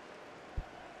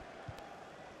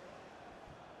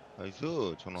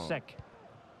 나이스. 전화. Sek.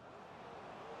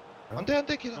 안 돼, 안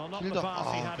돼. 길다. Well, not the 길다.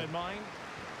 pass he 아, had in mind.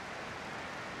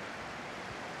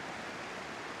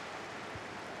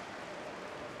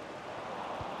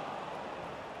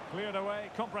 Cleared away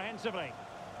comprehensively.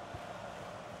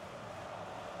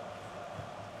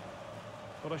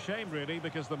 Well, a shame really,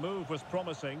 because the move was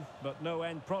promising, but no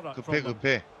end product 급해, from them.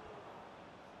 급해.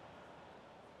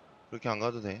 그렇게 안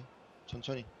가도 돼.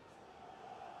 천천히.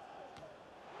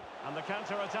 And the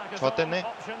counter-attack is 좋았댔네. on.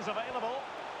 Options available.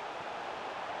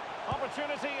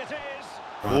 Opportunity it is.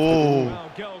 오.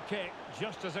 Well, goal kick,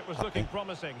 just as it was looking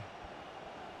promising.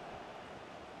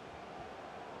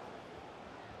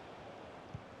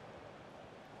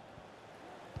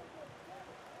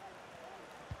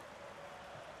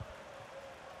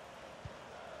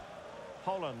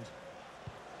 Holland.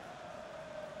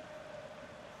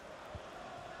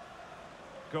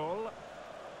 Goal.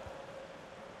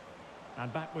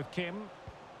 And back with Kim.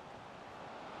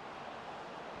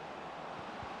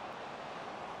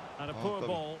 And a poor 까비.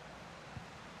 ball.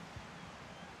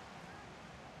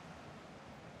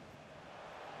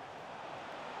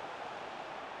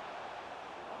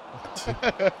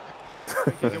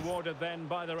 Free kick awarded then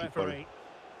by the referee.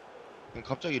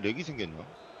 갑자기 렉이 생겼냐?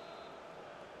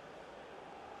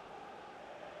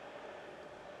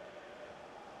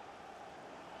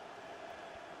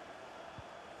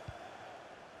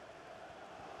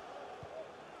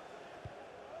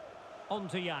 On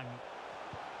to Yang.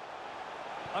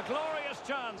 A glorious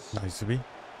chance. 나이스 비.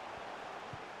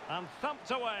 And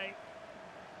thumped away.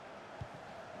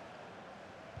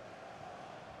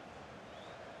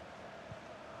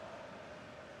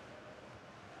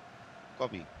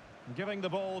 까비. Giving the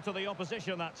ball to the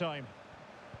opposition that time.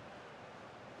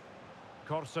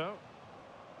 Corso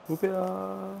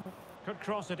후배야. could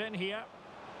cross it in here.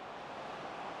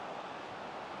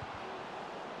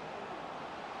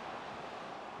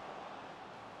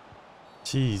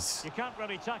 치즈. You can't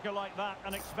really tackle like that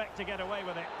and expect to get away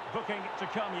with it. Booking to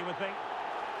come, you would think.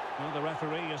 Well, the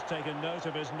referee has taken note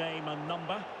of his name and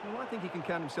number. Well, I think he can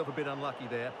count himself a bit unlucky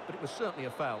there, but it was certainly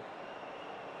a foul.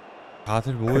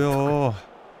 다들 모여.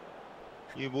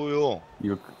 이게 뭐요?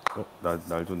 이거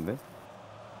날 좋네.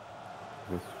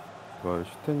 이거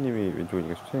슈텐님이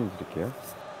왼쪽이니까 슈텐님 드릴게요.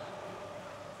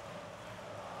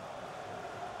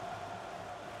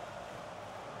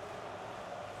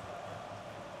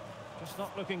 Just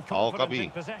not looking Oh, confident 까비.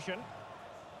 in possession.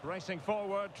 Racing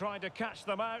forward, trying to catch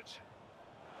them out.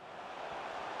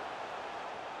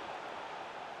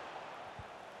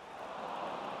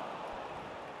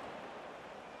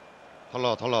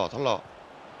 달라, 달라, 달라.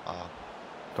 아,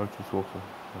 날 줄 수가 없어.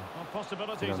 On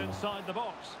possibilities inside the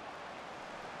box.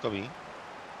 까비.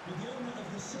 With the owner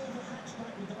of the silver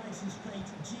hatchback with the license plate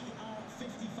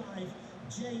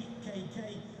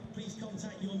GR55JKK, please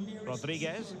contact your nearest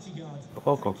Rodriguez. security guard.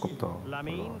 아깝다.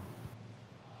 Lamine.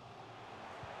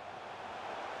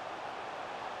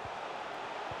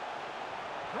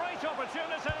 Great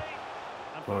opportunity.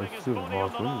 And putting his 나이스. body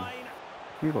on the 좋네. line.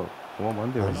 수비가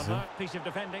어마어마한데요. 나이스. Not a piece of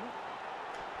defending.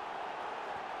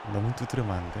 너무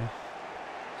두드리면 안 돼.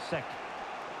 Sek.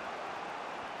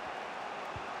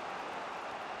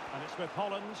 And it's with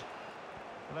Holland.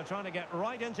 And they're trying to get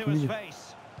right into his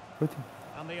face.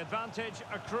 And the advantage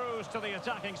accrues to the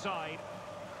attacking side.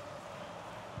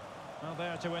 Well,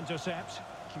 there to intercept.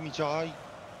 김희자이.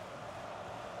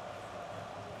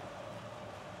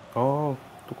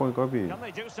 뚜껑이 까비. Can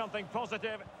they do something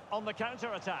positive on the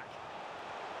counter-attack?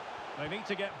 They need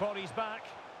to get bodies back.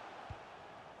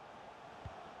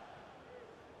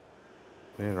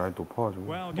 네, 라인 높아가지고.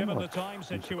 Well, given the time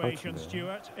situation,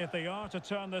 Stuart, if they are to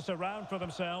turn this around for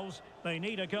themselves, they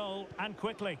need a goal, and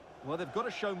quickly. Well, they've got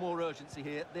to show more urgency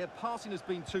here. Their passing has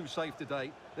been too safe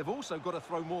today. They've also got to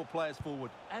throw more players forward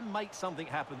and make something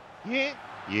happen. 예?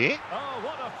 예? Oh,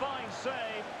 what a fine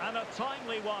save, and a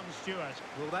timely one, Stuart.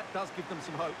 Well, that does give them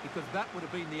some hope, because that would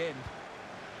have been the end.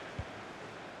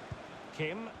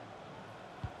 Kim.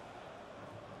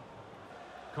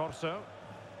 Corso.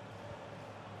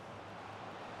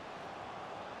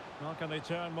 Well, can they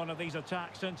turn one of these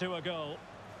attacks into a goal?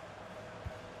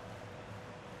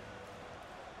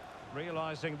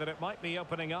 Realising that it might be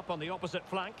opening up on the opposite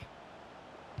flank.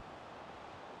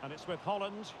 And it's with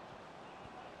Holland.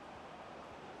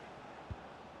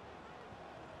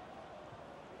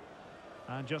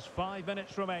 And just 5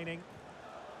 minutes remaining.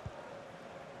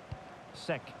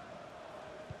 Sek.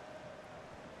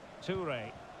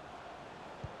 Toure.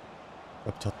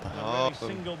 겹쳤다. A really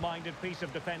single-minded piece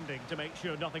of defending to make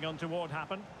sure nothing untoward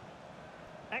happened.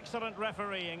 Excellent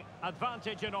refereeing,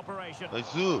 advantage in operation.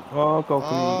 나이스.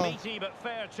 아까 Meaty but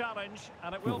fair challenge,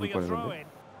 and it will be a throw-in.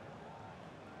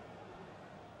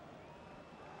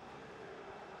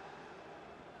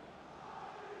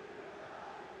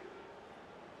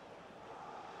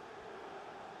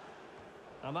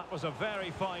 And that was a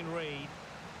very fine read.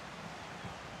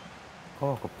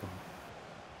 아깝다.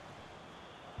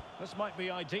 This might be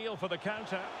ideal for the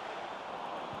counter.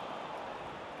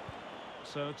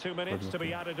 So 2 minutes to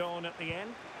be added on at the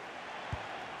end.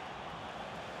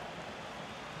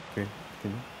 오케이.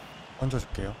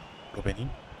 얹어줄게요. 로베니.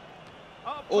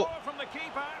 Oh, Oh. poor from the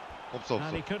keeper. 없어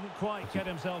And he 없어. couldn't quite get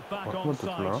himself back 한번 on 더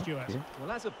side, 돌아. Stuart.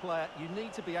 Well, as a player, you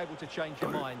need to be able to change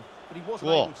your mind. But he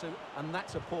wasn't Whoa. able to, and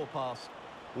that's a poor pass.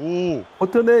 오.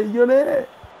 어쩌네 이겨내.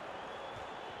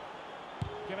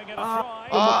 Giving it a try.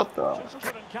 아깝다. Just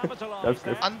couldn't capitalise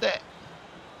there. 안 돼.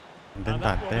 안 And 된다,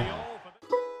 that 안 will 돼. be all